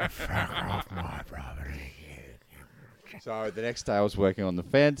 Get the fuck off my property. So the next day I was working on the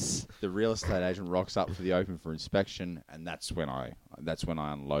fence. The real estate agent rocks up for the open for inspection, and that's when I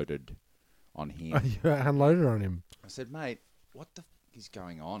unloaded on him. You unloaded on him. I said, "Mate, what the f- is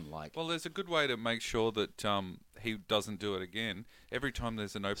going on?" Like, Well, there's a good way to make sure that he doesn't do it again. Every time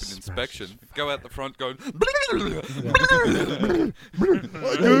there's an open inspection, go out the front going. You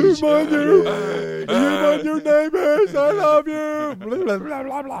my new neighbors. I love you.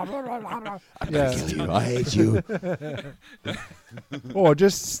 Yeah. I hate you. Or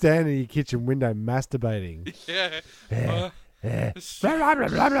just stand in your kitchen window masturbating. Yeah.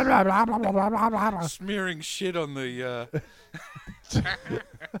 Smearing shit on the.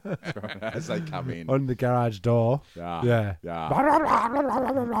 As they come in. On the garage door. Yeah. Yeah.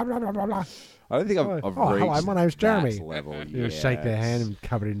 I don't think I've reached hello, my name's Jeremy. that level You yet. shake their hand and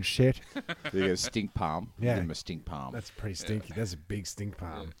covered in shit. You get a stink palm. Yeah. Give them a stink palm. That's pretty stinky. That's a big stink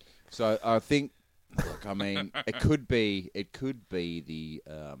palm. So I think, look, I mean, it could be the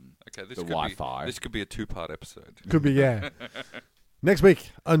Okay, this the could Wi-Fi. be this could be a 2-part episode. Could be, yeah. Next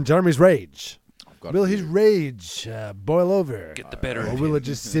week on Jeremy's Rage. I've got Will a his few. rage boil over? Get the better Or of will him. it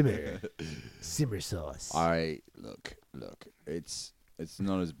just simmer? Simmer sauce. Look. It's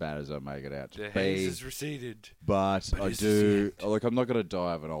not as bad as I make it out The to haze be, has receded. but I it's do. the Look, I'm not going to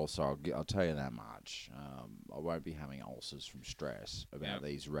die of an ulcer. I'll tell you that much. I won't be having ulcers from stress about Yep.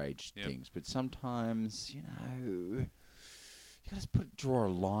 these rage Yep. things. But sometimes, you got to draw a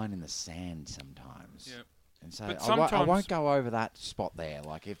line in the sand sometimes. Yep. And say, But I won't sometimes- go over that spot there.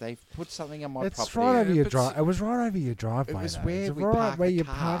 Like, if they've put something on my It's property... right over your but drive. It was right over your driveway. It was though. where It's we right parked where the you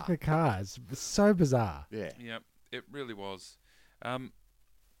car. parked the cars. It's so bizarre. Yeah. Yep, it really was.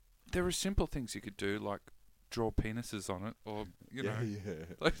 There are simple things you could do, like draw penises on it, or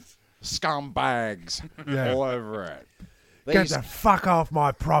like, Scumbags Yeah. all over it. Get These- the fuck off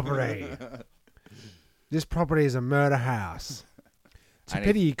my property. This property is a murder house. It's a And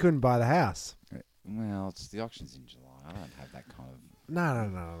pity you couldn't buy the house. Well, it's the auction's in July. I don't have that kind of...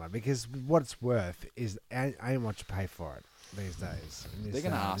 No. Because what it's worth is ain't what you pay for it these days. In this, They're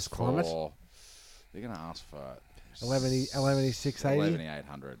going to this ask climate. for... They're going to ask for... 11,680?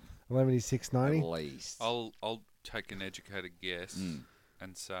 11,800 at 11,690. least. I'll take an educated guess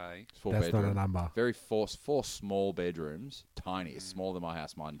and say It's 4 That's bedroom. not a number. Very four small bedrooms. Tiny. It's smaller than my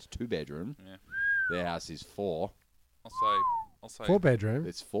house. Mine's 2 bedroom. Yeah. Their house is 4. I'll say 4 bedroom.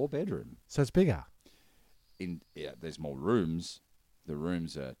 It's 4 bedroom. So it's bigger. There's more rooms. The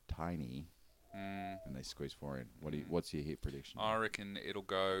rooms are tiny, Mm, and they squeeze 4 in. What's your hit prediction? I reckon it'll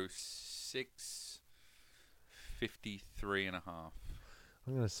go 653 and a half.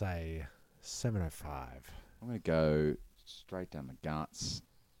 I'm going to say 705. I'm going to go straight down the guts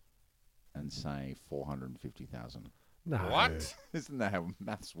and say 450,000. No. What? Isn't that how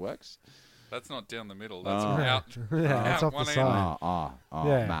maths works? That's not down the middle. That's Oh. out. Yeah, it's out off the one end. side.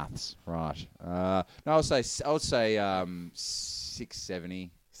 Yeah. Maths. Right. No, I would say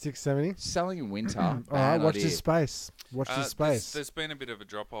 670. 670. Selling in winter. All right, bad watch idea. this space. Watch this space. There's been a bit of a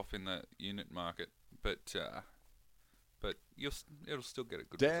drop off in the unit market, but it'll still get a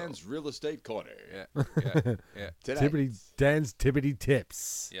good Dan's Real Estate Corner. result. Yeah. Today. Dan's Tibbity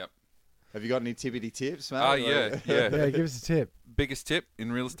Tips. Yep. Have you got any tibbity tips, mate? Oh yeah. Yeah, give us a tip. Biggest tip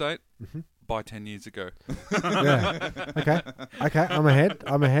in real estate: buy 10 years ago. Yeah. Okay. I'm ahead.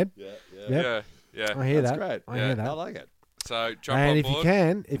 Yeah. Yep. Yeah. I hear That's that. great. I hear I that. like it. So jump And on if board.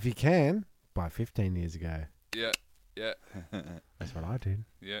 you can, buy 15 years ago. Yeah. That's what I did.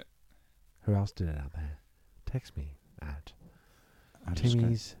 Yeah. Who else did it out there? Text me at just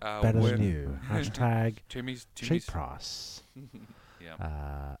Timmy's Uh, better where- than you. Hashtag Timmy's. cheap price.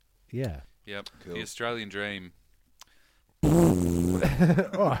 Yeah. Yeah. Yep. Cool. The Australian dream.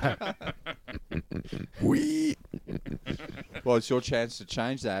 Well, it's your chance to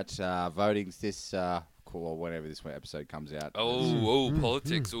change that. Voting's this, or whenever this episode comes out.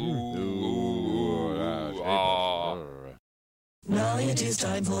 Politics. Now it is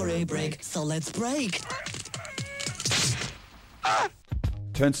time for a break, so let's break.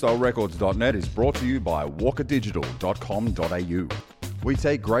 TurnstileRecords.net is brought to you by WalkerDigital.com.au. We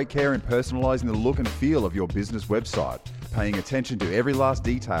take great care in personalizing the look and feel of your business website, paying attention to every last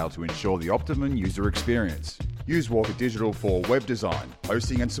detail to ensure the optimum user experience. Use Walker Digital for web design,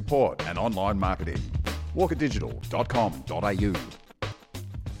 hosting and support, and online marketing. walkerdigital.com.au.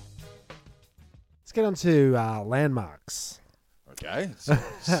 Let's get on to landmarks. Okay.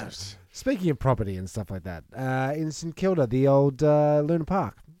 Speaking of property and stuff like that, in St Kilda, the old Luna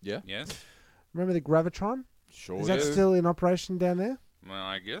Park. Yeah. Yes. Remember the Gravitron? Sure. Is that still in operation down there? Well,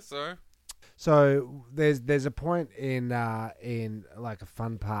 I guess so. So there's a point in like a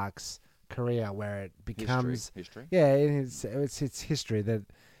fun park's career where it becomes history? Yeah, it's history that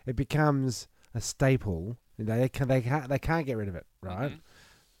it becomes a staple. They can't get rid of it, right?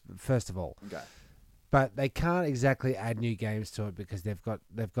 Mm-hmm. First of all, Okay. but they can't exactly add new games to it because they've got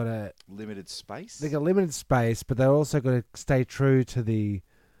a Limited space? they got limited space, but they're also got to stay true to the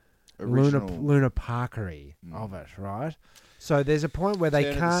Original. Luna Parkery of it, right? So there's a point where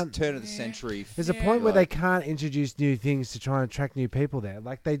they can't. Turn of the century. There's a point where they can't introduce new things to try and attract new people there.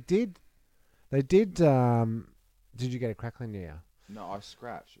 Like they did. Did you get a crackling ear? No, I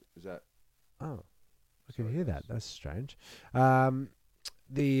scratched. Is that... Oh, I can hear that. That's strange.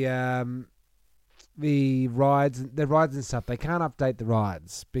 The rides and stuff. They can't update the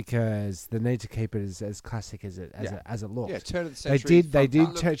rides because they need to keep it as classic as it looks. Yeah, turn of the century. They did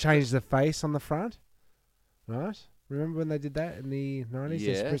fun park. change the face on the front, right? Remember when they did that in the 90s?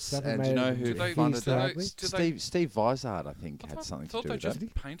 Yes, and and do you know who funded that? Did Steve Vizard, I think, had something to do with that. They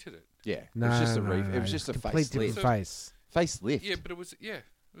just painted it. Yeah, No, it was just no, it was just a complete different facelift. face. Facelift. Yeah, but it was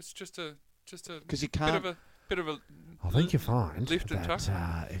just a 'Cause you can't- bit of a I think you find lift and that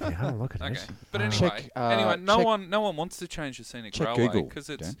tuck. if you have a look at Okay, it. but anyway, Check, no check- one wants to change the scenic check railway Google, because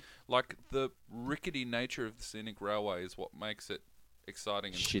it's Dan. like the rickety nature of the scenic railway is what makes it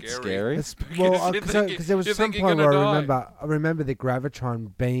exciting and Shit scary. scary. It's, Because well, you're thinking- because there was you're some thinking point you're where gonna I remember the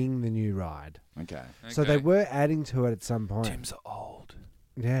Gravitron being the new ride. Okay. So they Okay. were adding to it at some point. Tim's are old.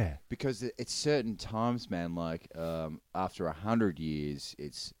 Yeah. Because it's certain times, man. Like after 100 years,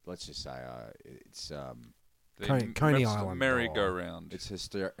 it's let's just say it's The Coney the Island. merry-go-round. it's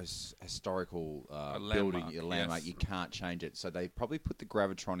historical landmark, building, a landmark. yes. You can't change it. So they probably put the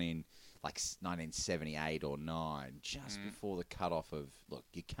Gravitron in like 1978 or 9, just before the cutoff of look.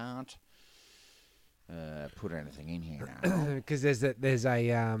 You can't put anything in here now. Because there's a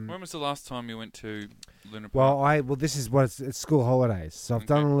When was the last time you went to Luna Park? well this is what it's school holidays, so I've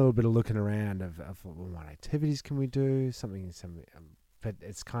done a little bit of looking around of what activities can we do, something but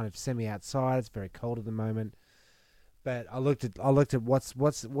it's kind of semi outside. It's very cold at the moment. But I looked at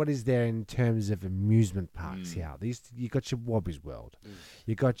what is there in terms of amusement parks here. You got your Wobby's World,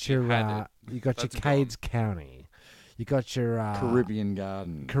 you got your had it. you got your That's Cades County, you got your Caribbean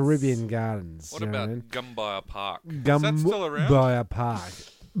Gardens. Caribbean Gardens. What you know about what I mean? Gumbaya Park? Is that still around? Gumbaya Park.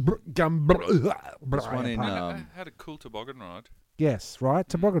 There's one in Had a cool toboggan ride. Yes, right,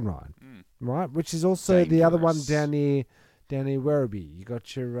 toboggan ride, Mm. right, which is also the other one Dangerous. down near Werribee. You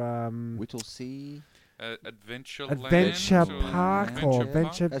got your Whittlesea. Adventure Adventure Land Park or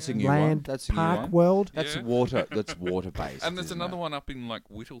Adventure That's a new one. Land That's a new Park one. World. That's Yeah. water. That's water based. And there's another one up in like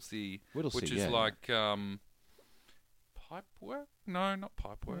Whittlesea, Whittlesea, which is yeah. like pipe work. No, not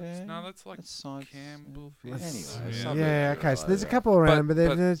pipe works. Yeah, No, that's like that's science. Campbellfield. Anyway, Yeah. something Yeah, okay. So there's a like couple around, but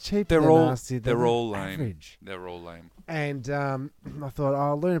But they're cheap. they're They're all nasty. they're all lame. average. They're all lame. And I thought,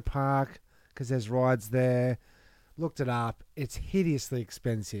 oh, Luna Park, because there's rides there. Looked it up. It's hideously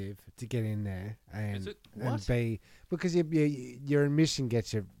expensive to get in there, and Is it? and What? B because your admission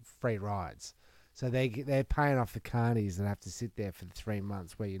gets you free rides. So they're paying off the carnies that have to sit there for the 3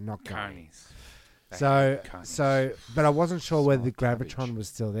 months where you're not going. Carnies. They So hate carnies. but I wasn't sure whether the Smart Gravitron cabbage. was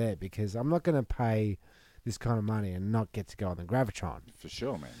still there because I'm not going to pay this kind of money and not get to go on the Gravitron. For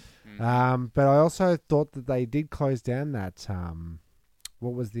sure, man. But I also thought that they did close down that.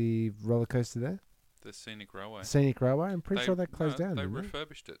 What was the roller coaster there? The Scenic Railway. Scenic Railway. I'm pretty sure they closed down. They didn't they?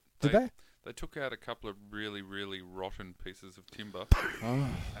 refurbished it. Did they? They took out a couple of really, really rotten pieces of timber Oh.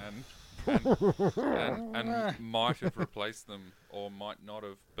 and might have replaced them or might not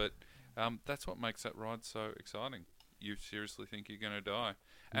have. But that's what makes that ride so exciting. You seriously think you're going to die.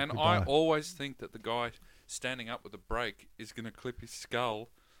 And could I die. always think that the guy standing up with a brake is going to clip his skull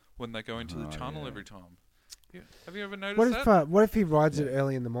when they go into the tunnel every time. Yeah. Have you ever noticed What that? if he rides it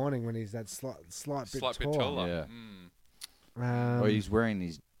early in the morning when he's that slight bit Slight bit taller? taller. Yeah. Mm. Or he's wearing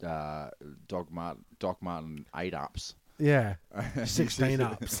these Doc Martin 8-ups. Yeah, 16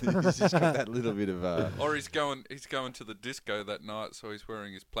 ups. He's just got that little bit of... Or he's going to the disco that night, so he's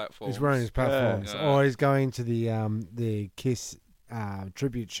wearing his platforms. He's wearing his platforms, Yeah. or he's going to the Kiss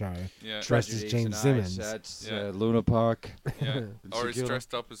tribute show Yeah. dressed as Tragedies Gene and Simmons. That's Yeah. Luna Park. Yeah. Or he's Secure.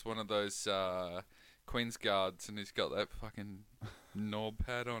 dressed up as one of those Queen's Guards and he's got that fucking knob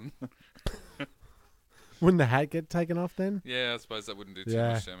hat on. Wouldn't the hat get taken off then? Yeah, I suppose that wouldn't do too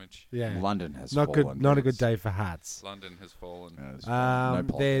Yeah. much damage. Yeah. London has Not fallen. good. Not a good It's- day for hats. London has fallen. Yeah, it's fallen.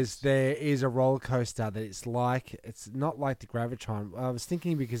 No politics. There is a roller coaster that it's not like the Gravitron. I was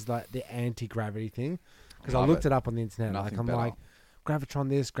thinking because like the anti-gravity thing, because I Love looked it. it up on the internet. Nothing like I'm better. like Gravitron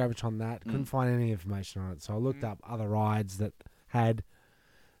this, Gravitron that. Couldn't find any information on it, so I looked up other rides that had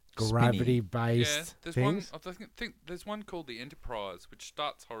gravity-based There's things. one. I think there's one called the Enterprise, which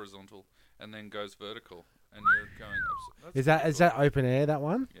starts horizontal and then goes vertical, and you're going. Is that open air? That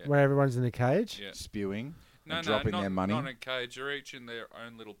one Yeah. where everyone's in the cage? Yeah. Spewing No, and no, dropping not, their money. not in a cage. You're each in their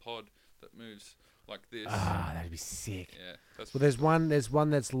own little pod that moves like this. Ah, that'd be sick. Yeah, that's Well, there's one that's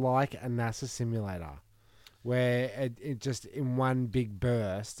like a NASA simulator, where it just in one big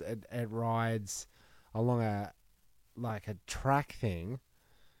burst it rides along a track thing,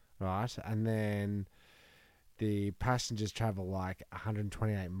 right? And then the passengers travel like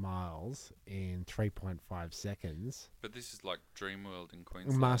 128 miles in 3.5 seconds. But this is like Dreamworld in It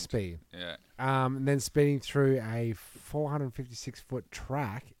Queensland. must be. Yeah. And then speeding through a 456-foot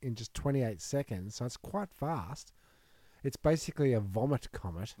track in just 28 seconds, so it's quite fast. It's basically a vomit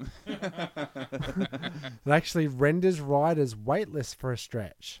comet. It actually renders riders weightless for a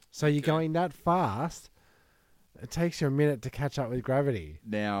stretch. So you're Okay. going that fast, it takes you a minute to catch up with gravity.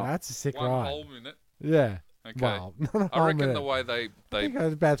 Now, That's a sick One ride. whole minute. Yeah. Okay. Wow. Not a I whole reckon minute. the way I they think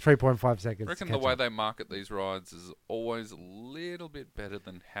it's about 3.5 seconds. reckon to the catch way up. they market these rides is always a little bit better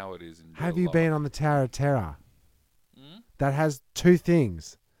than how it is in Have real you life. been on the Tower of Terror? Hmm? That has two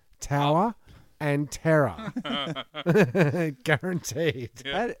things: tower and terror. Guaranteed.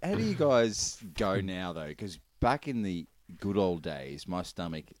 Yeah. how do you guys go now though? Because back in the good old days, my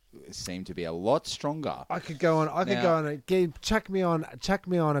stomach seemed to be a lot stronger. I could go on. Chuck me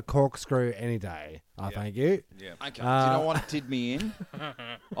on a corkscrew any day. Thank you. Yeah. Okay. Do you know what did me in?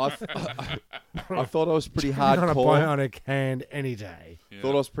 I thought I was pretty On a hardcore. bionic hand any day. Yeah.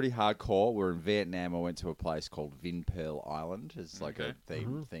 Thought I was pretty hardcore. We're in Vietnam. I went to a place called Vin Pearl Island. It's like Okay.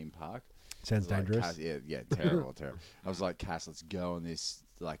 a theme park. Sounds I was like, dangerous. Cass, yeah, terrible, terrible. I was like, Cass, let's go on this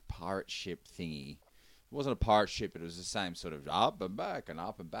like pirate ship thingy. It wasn't a pirate ship, but it was the same sort of up and back and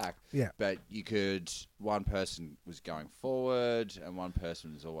up and back. Yeah. But one person was going forward and one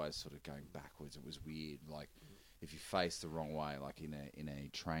person was always sort of going backwards. It was weird. Like if you face the wrong way, like in a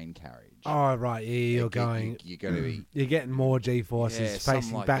train carriage. Oh right, yeah, you're going. You're going to be You're getting more G forces yeah, something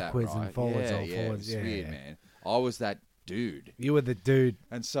facing like that, backwards right? and forwards yeah, or yeah, forwards. It was weird, yeah. man. I was that dude. You were the dude.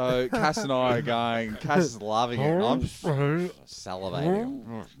 And so Cass and I are going. Cass is loving it. And I'm just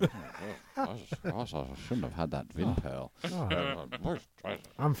salivating. Gosh, I shouldn't have had that Vin Pearl.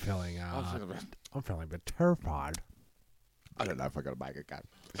 I'm feeling a bit terrified. I don't know if I got to make it, Cass.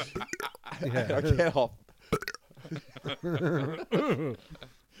 Yeah. I get off.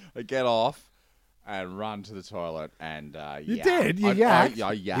 I get off and run to the toilet and You yak. did? You I yacked?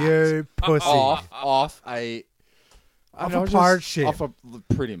 yacked. You pussy. Off a Off a pirate ship. Off a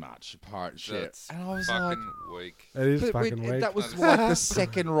pretty much a pirate ship. That's And I was fucking like, weak. It is but fucking weak. that was like the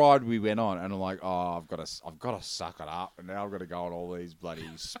second ride we went on, and I'm like, oh, I've got to suck it up, and now I've got to go on all these bloody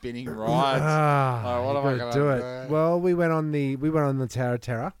spinning rides. Ah, what you am I gotta gonna do it. do? Well, we went on the Tower of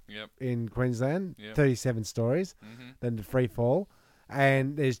Terror Yep. in Queensland, Yep. 37 stories, then the free fall,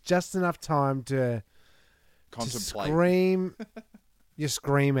 and there's just enough time to Contemplate. scream. You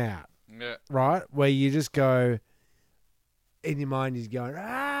scream out, Yeah. right? Where you just go in your mind, you're going,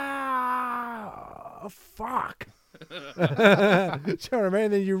 ah, fuck. Do you know what I mean?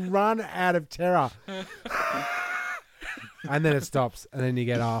 Then you run out of terror. And then it stops, and then you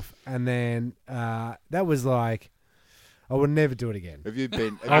get off, and then that was like, I would never do it again. Have you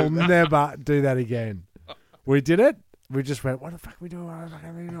been? I'll never do that again. We did it. We just went, what the fuck are we doing? What the fuck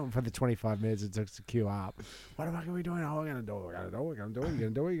are we doing? For the 25 minutes it took to queue up. What the fuck are we doing? Oh, we're going to do it. We're going to do it. We're going to do it. You're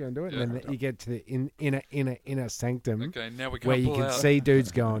going to do it. You're going to do it. And then you get to the inner sanctum Okay, now we can where you pull can out. see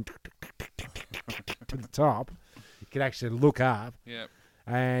dudes going to the top. You can actually look up Yep.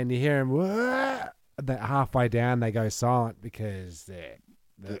 and you hear them halfway down. They go silent because they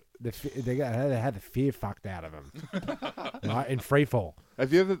had the fear fucked out of them, right? In free fall.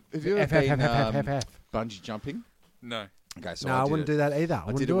 Have you ever been F. bungee jumping? No. Okay, so No, I wouldn't do that either. I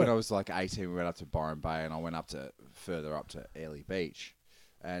wouldn't did it do when I was like 18. We went up to Byron Bay, and I went further up to Airlie Beach,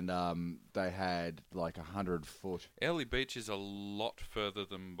 and they had like 100-foot. Airlie Beach is a lot further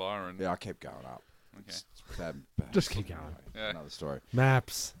than Byron. Yeah, I kept going up. Okay. It's bad. Just keep going. Yeah. Another story.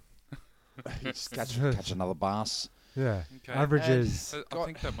 Maps. Just catch another bus. Yeah. Okay. Averages I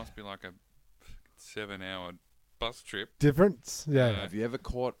think that must be like a 7-hour bus trip. difference. Yeah. Have you ever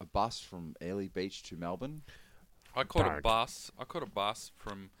caught a bus from Airlie Beach to Melbourne? I caught a Don't. bus. I caught a bus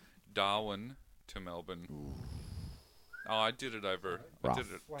from Darwin to Melbourne. Oh, I did it over. Rough. I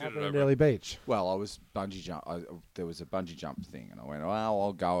did it. What did it happened at over. Early Beach? Well, I was bungee jump. There was a bungee jump thing, and I went, "Well,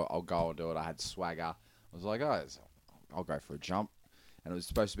 I'll go and do it." I had swagger. I was like, "Oh, I'll go for a jump," and it was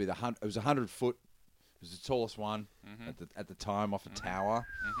supposed to be it was 100 foot. It was the tallest one at the time off a tower,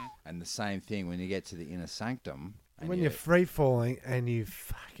 and the same thing when you get to the inner sanctum. And When you're free falling and you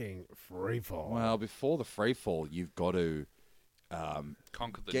fucking free fall. well, before the free fall, you've got to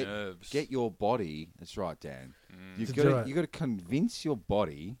Conquer the nerves. get your body. That's right, Dan. You've To got do to it. you got to convince your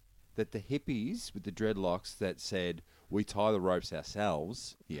body that the hippies with the dreadlocks that said we tie the ropes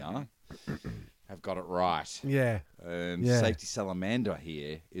ourselves here have got it right. Yeah. And Yeah. Safety Salamander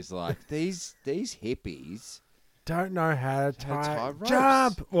here is like these hippies, Don't know how to How to tie ropes.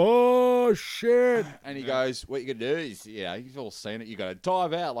 jump. Oh, shit. and he goes, "What you gonna do is, you've all seen it. You got to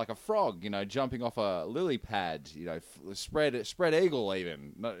dive out like a frog, jumping off a lily pad, spread eagle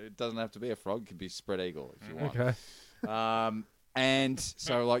even. No, it doesn't have to be a frog; it could be spread eagle if you want." Okay. And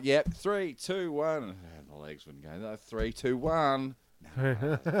so like, yep, 3, 2, 1. And the legs wouldn't go. No, 3, 2, 1.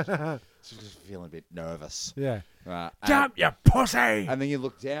 So just feeling a bit nervous. Yeah. And- Jump, you pussy. And then you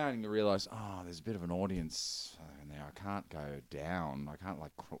look down and you realise, oh, there's a bit of an audience now. I can't go down. I can't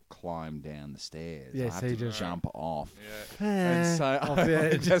like climb down the stairs. Yeah, I so have you to just- jump off. Yeah. And so Off the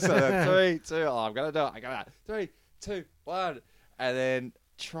edge. just 3, 2. Oh, I'm gonna do it. I got it. 3, 2, 1. And then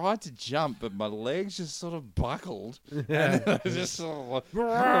tried to jump, but my legs just sort of buckled. And then I just sort of like,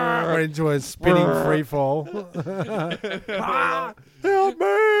 Went into a spinning free fall. Help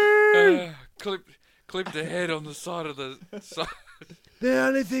me! Clipped the head on the side of the. The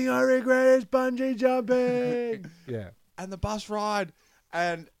only thing I regret is bungee jumping. Yeah. and the bus ride.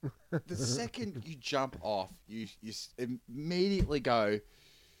 And the second you jump off, you immediately go,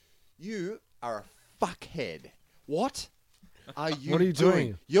 "You are a fuckhead. What are you What are you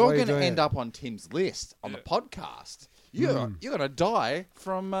doing? You're Why are you going to doing end it?" up on Tim's list on the podcast. You're going to die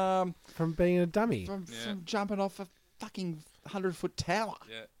from From being a dummy. from jumping off a fucking 100-foot tower."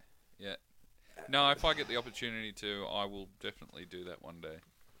 Yeah, yeah. No, if I get the opportunity to, I will definitely do that one day.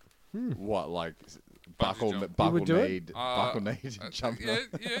 What, like Bungee jump. buckle would do it? need, buckle need, and jump. Yeah,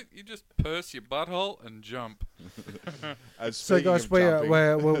 yeah. You just purse your butthole and jump. So guys,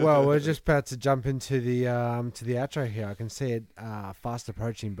 we're just about to jump into the outro here. I can see it fast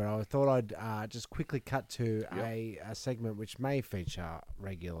approaching, but I thought I'd just quickly cut to a segment which may feature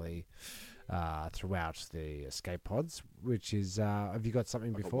regularly throughout the escape pods. Which is, have you got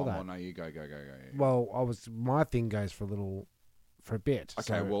something before that? No, you go. Well, my thing goes for a bit.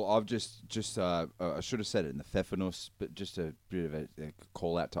 Okay, so- well, I've just I should have said it in the Pfeffernuss, but just a bit of a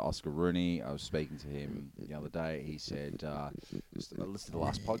call out to Oscar Rooney. I was speaking to him the other day. He said, I listened to the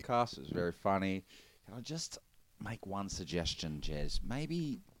last podcast. It was very funny. Can I just make one suggestion, Jez?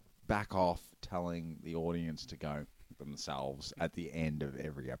 Maybe back off telling the audience to go themselves at the end of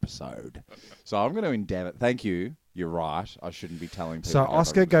every episode. So I'm going to endeavour. Thank you. You're right. I shouldn't be telling people. So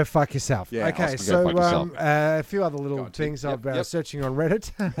Oscar, go fuck yourself. Yeah, okay, Oscar, go so fuck yourself. a few other Go little on, Tim. things Yep, I'm yep. searching on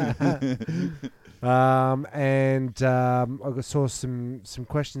Reddit, I saw some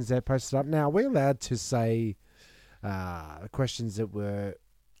questions there posted up. Now, are we allowed to say questions that were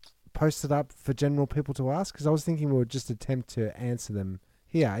posted up for general people to ask? Because I was thinking we would just attempt to answer them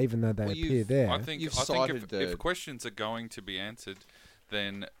here, even though they appear there. I think You've if cited if questions are going to be answered,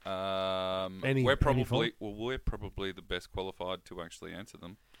 then Any we're form? probably the best qualified to actually answer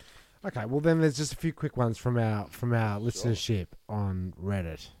them. Okay, well then there's just a few quick ones from our listenership on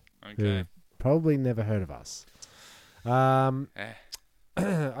Reddit. Who Okay. probably never heard of us.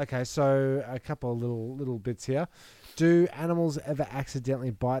 Okay, so a couple of little bits here. Do animals ever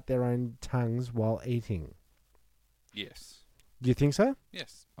accidentally bite their own tongues while eating? Yes. Do you think so?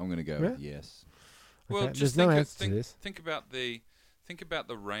 Yes. I'm going to go Yeah? with yes. Well, Okay, just there's no think, answer to think, this. think about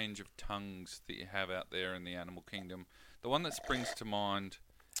the range of tongues that you have out there in the animal kingdom. The one that springs to mind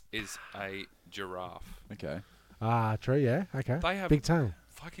is a giraffe. Okay. Ah, true, yeah. Okay. They have Big tongue.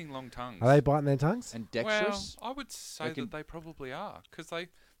 fucking long tongues. Are they biting their tongues? And dexterous? Well, I would say They can- that they probably are, because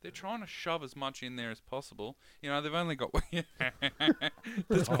they're trying to shove as much in there as possible. You know, they've only got.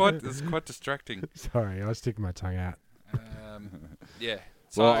 That's quite distracting. Sorry, I was sticking my tongue out. Yeah.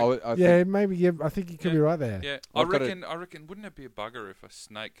 So, Well, I Yeah, think maybe. Yeah, I think you could be right there. yeah, I've got I reckon. Wouldn't it be a bugger if a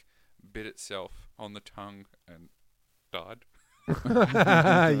snake bit itself on the tongue and died?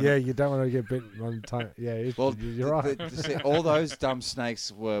 Yeah, you don't want to get bitten on the tongue. Yeah, Well, you're right. see, all those dumb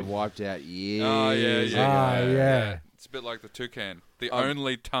snakes were wiped out years. Oh, yeah. yeah. It's a bit like the toucan, the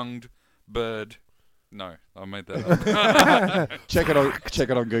only tongued bird. No, I made that up. Check it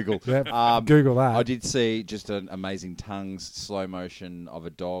on Google. Yep. Google that. I did see just an amazing tongues slow motion of a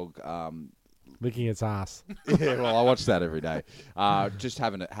dog. Licking its ass. Yeah, well, I watch that every day. Just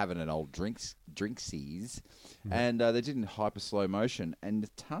having an old drinksies, and they did in hyper slow motion, and the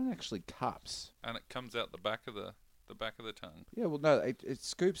tongue actually cups. And it comes out the back of the tongue. Yeah, well, no, it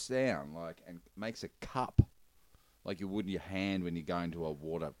scoops down and makes a cup, like you would in your hand when you go into a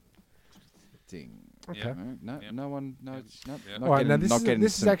water thing. Okay. Yeah. No, Yep. no one, no, Yep. no, Yep. not All right, getting, now this not is- getting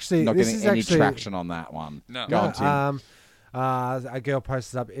this is some- actually- not this getting is any actually- traction on that one. No. Go on, Tim. A girl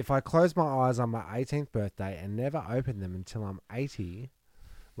posted up, if I close my eyes on my 18th birthday and never open them until I'm 80,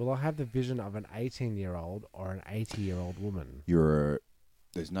 will I have the vision of an 18-year-old or an 80-year-old woman?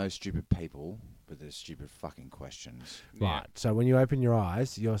 There's no stupid people, but there's stupid fucking questions. Yeah. Right. So when you open your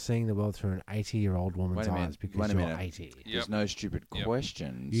eyes, you're seeing the world through an 80-year-old woman's Wait a minute, eyes because wait a you're minute. 80. Yep. There's no stupid Yep.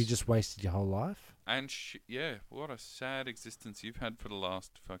 questions. You just wasted your whole life. And what a sad existence you've had for the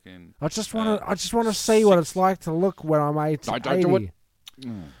last fucking. I just want to see what it's like to look when I'm 80. Don't do it.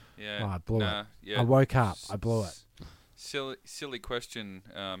 Yeah. Oh, I blew it. Yeah. I woke up. I blew it. Silly question,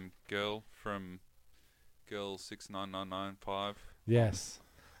 girl from girl 69995. Yes.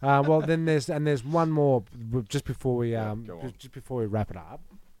 Well, then there's one more just before we go on. just before we wrap it up.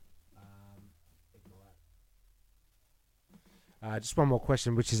 Just one more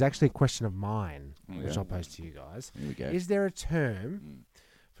question, which is actually a question of mine, which I'll pose to you guys. Here we go. Is there a term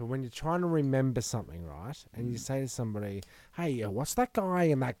for when you're trying to remember something, right? And you say to somebody, "Hey, what's that guy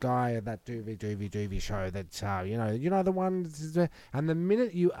and that guy at that doovie show that you know the one?" And the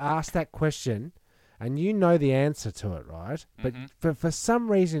minute you ask that question, and you know the answer to it, right? But for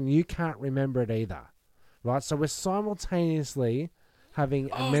some reason you can't remember it either, right? So we're simultaneously having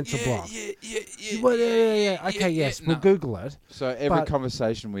a mental block. Yeah. Okay, yes, we'll Google it. So every But-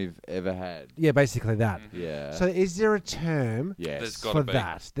 conversation we've ever had. Yeah, basically that. Yeah. So is there a term yes. There's for gotta be.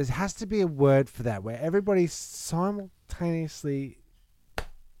 that? There has to be a word for that where everybody simultaneously,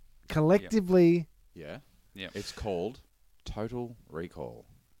 collectively. Yeah. Yeah. It's called Total Recall.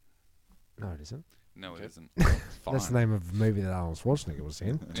 No, it isn't. No, it isn't. Fine. That's the name of the movie that Arnold Schwarzenegger was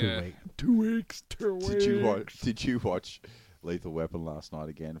in. 2 Yeah. weeks. 2 weeks. 2 weeks. Did you watch Lethal Weapon last night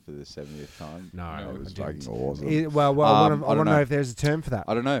again for the 70th time? No, it was I didn't. fucking awesome. I I want don't to know know. if there's a term for that.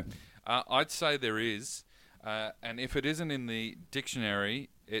 I don't know. I'd say there is, and if it isn't in the dictionary,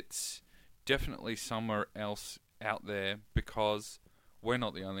 it's definitely somewhere else out there because we're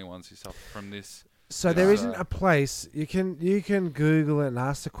not the only ones who suffer from this. So there isn't a place you can Google it and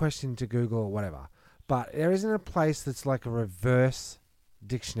ask the question to Google or whatever, but there isn't a place that's like a reverse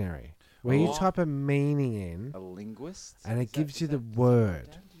dictionary where you Oh. type a meaning in A linguist? and it gives you the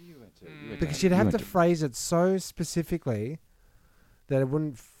word. Because you'd have to phrase it so specifically that it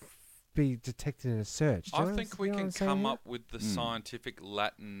wouldn't be detected in a search. Do you I know think what we I'm can saying come here? up with the scientific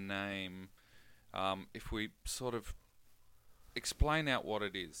Latin name if we sort of explain out what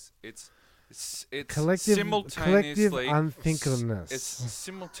it is. It's collective simultaneously unthinkableness. It's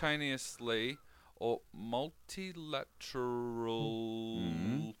simultaneously or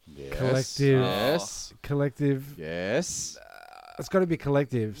multilateral. Yes. Collective. Yes. Collective. Yes. It's got to be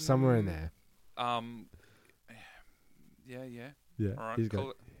collective somewhere in there. Yeah. Yeah. All right. he's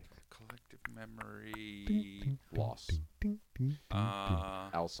got- Collective memory Loss.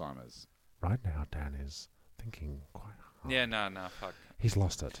 Alzheimer's. Right now, Dan is thinking quite hard. Yeah, no, fuck. He's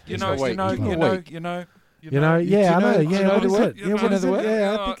lost it. You He's know, not weak. He's not weak. You know, you yeah, I know. know Yeah, what the is word? it? You Yeah, know what is the it? word?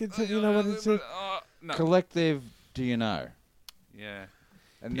 Yeah, I think it's. You know what it's. No. Collective, do you know? Yeah.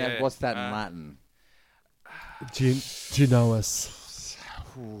 And Yeah, then what's that in Latin? Do you know us?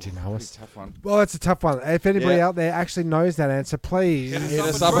 Do you know us? Tough one. Well, it's a tough one. If anybody Yeah. out there actually knows that answer, please Hit us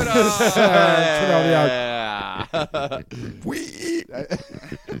hit up us on up. Yeah.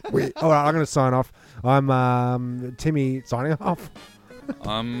 All right, I'm going to sign off. I'm Timmy signing off.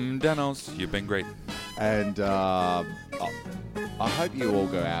 I'm Danoz. You've been great. And I hope you all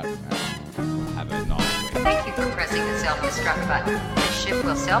go out and have a nice week. Thank you for pressing the self-destruct button. The ship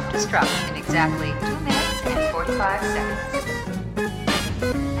will self-destruct in exactly 2 minutes and 45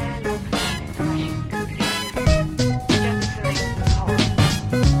 seconds.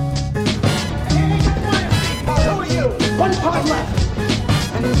 Who are you? One pod left.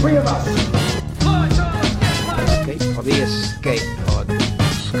 And 3 of us. The escape pod.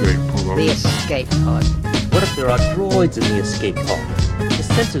 The escape pod. What if there are droids in the escape pod? It's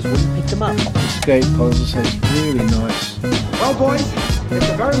sensors wouldn't pick them up. Escape pods are really nice. Well, boys, it's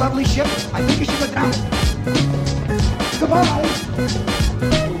a very lovely ship. I think you should go down. Goodbye.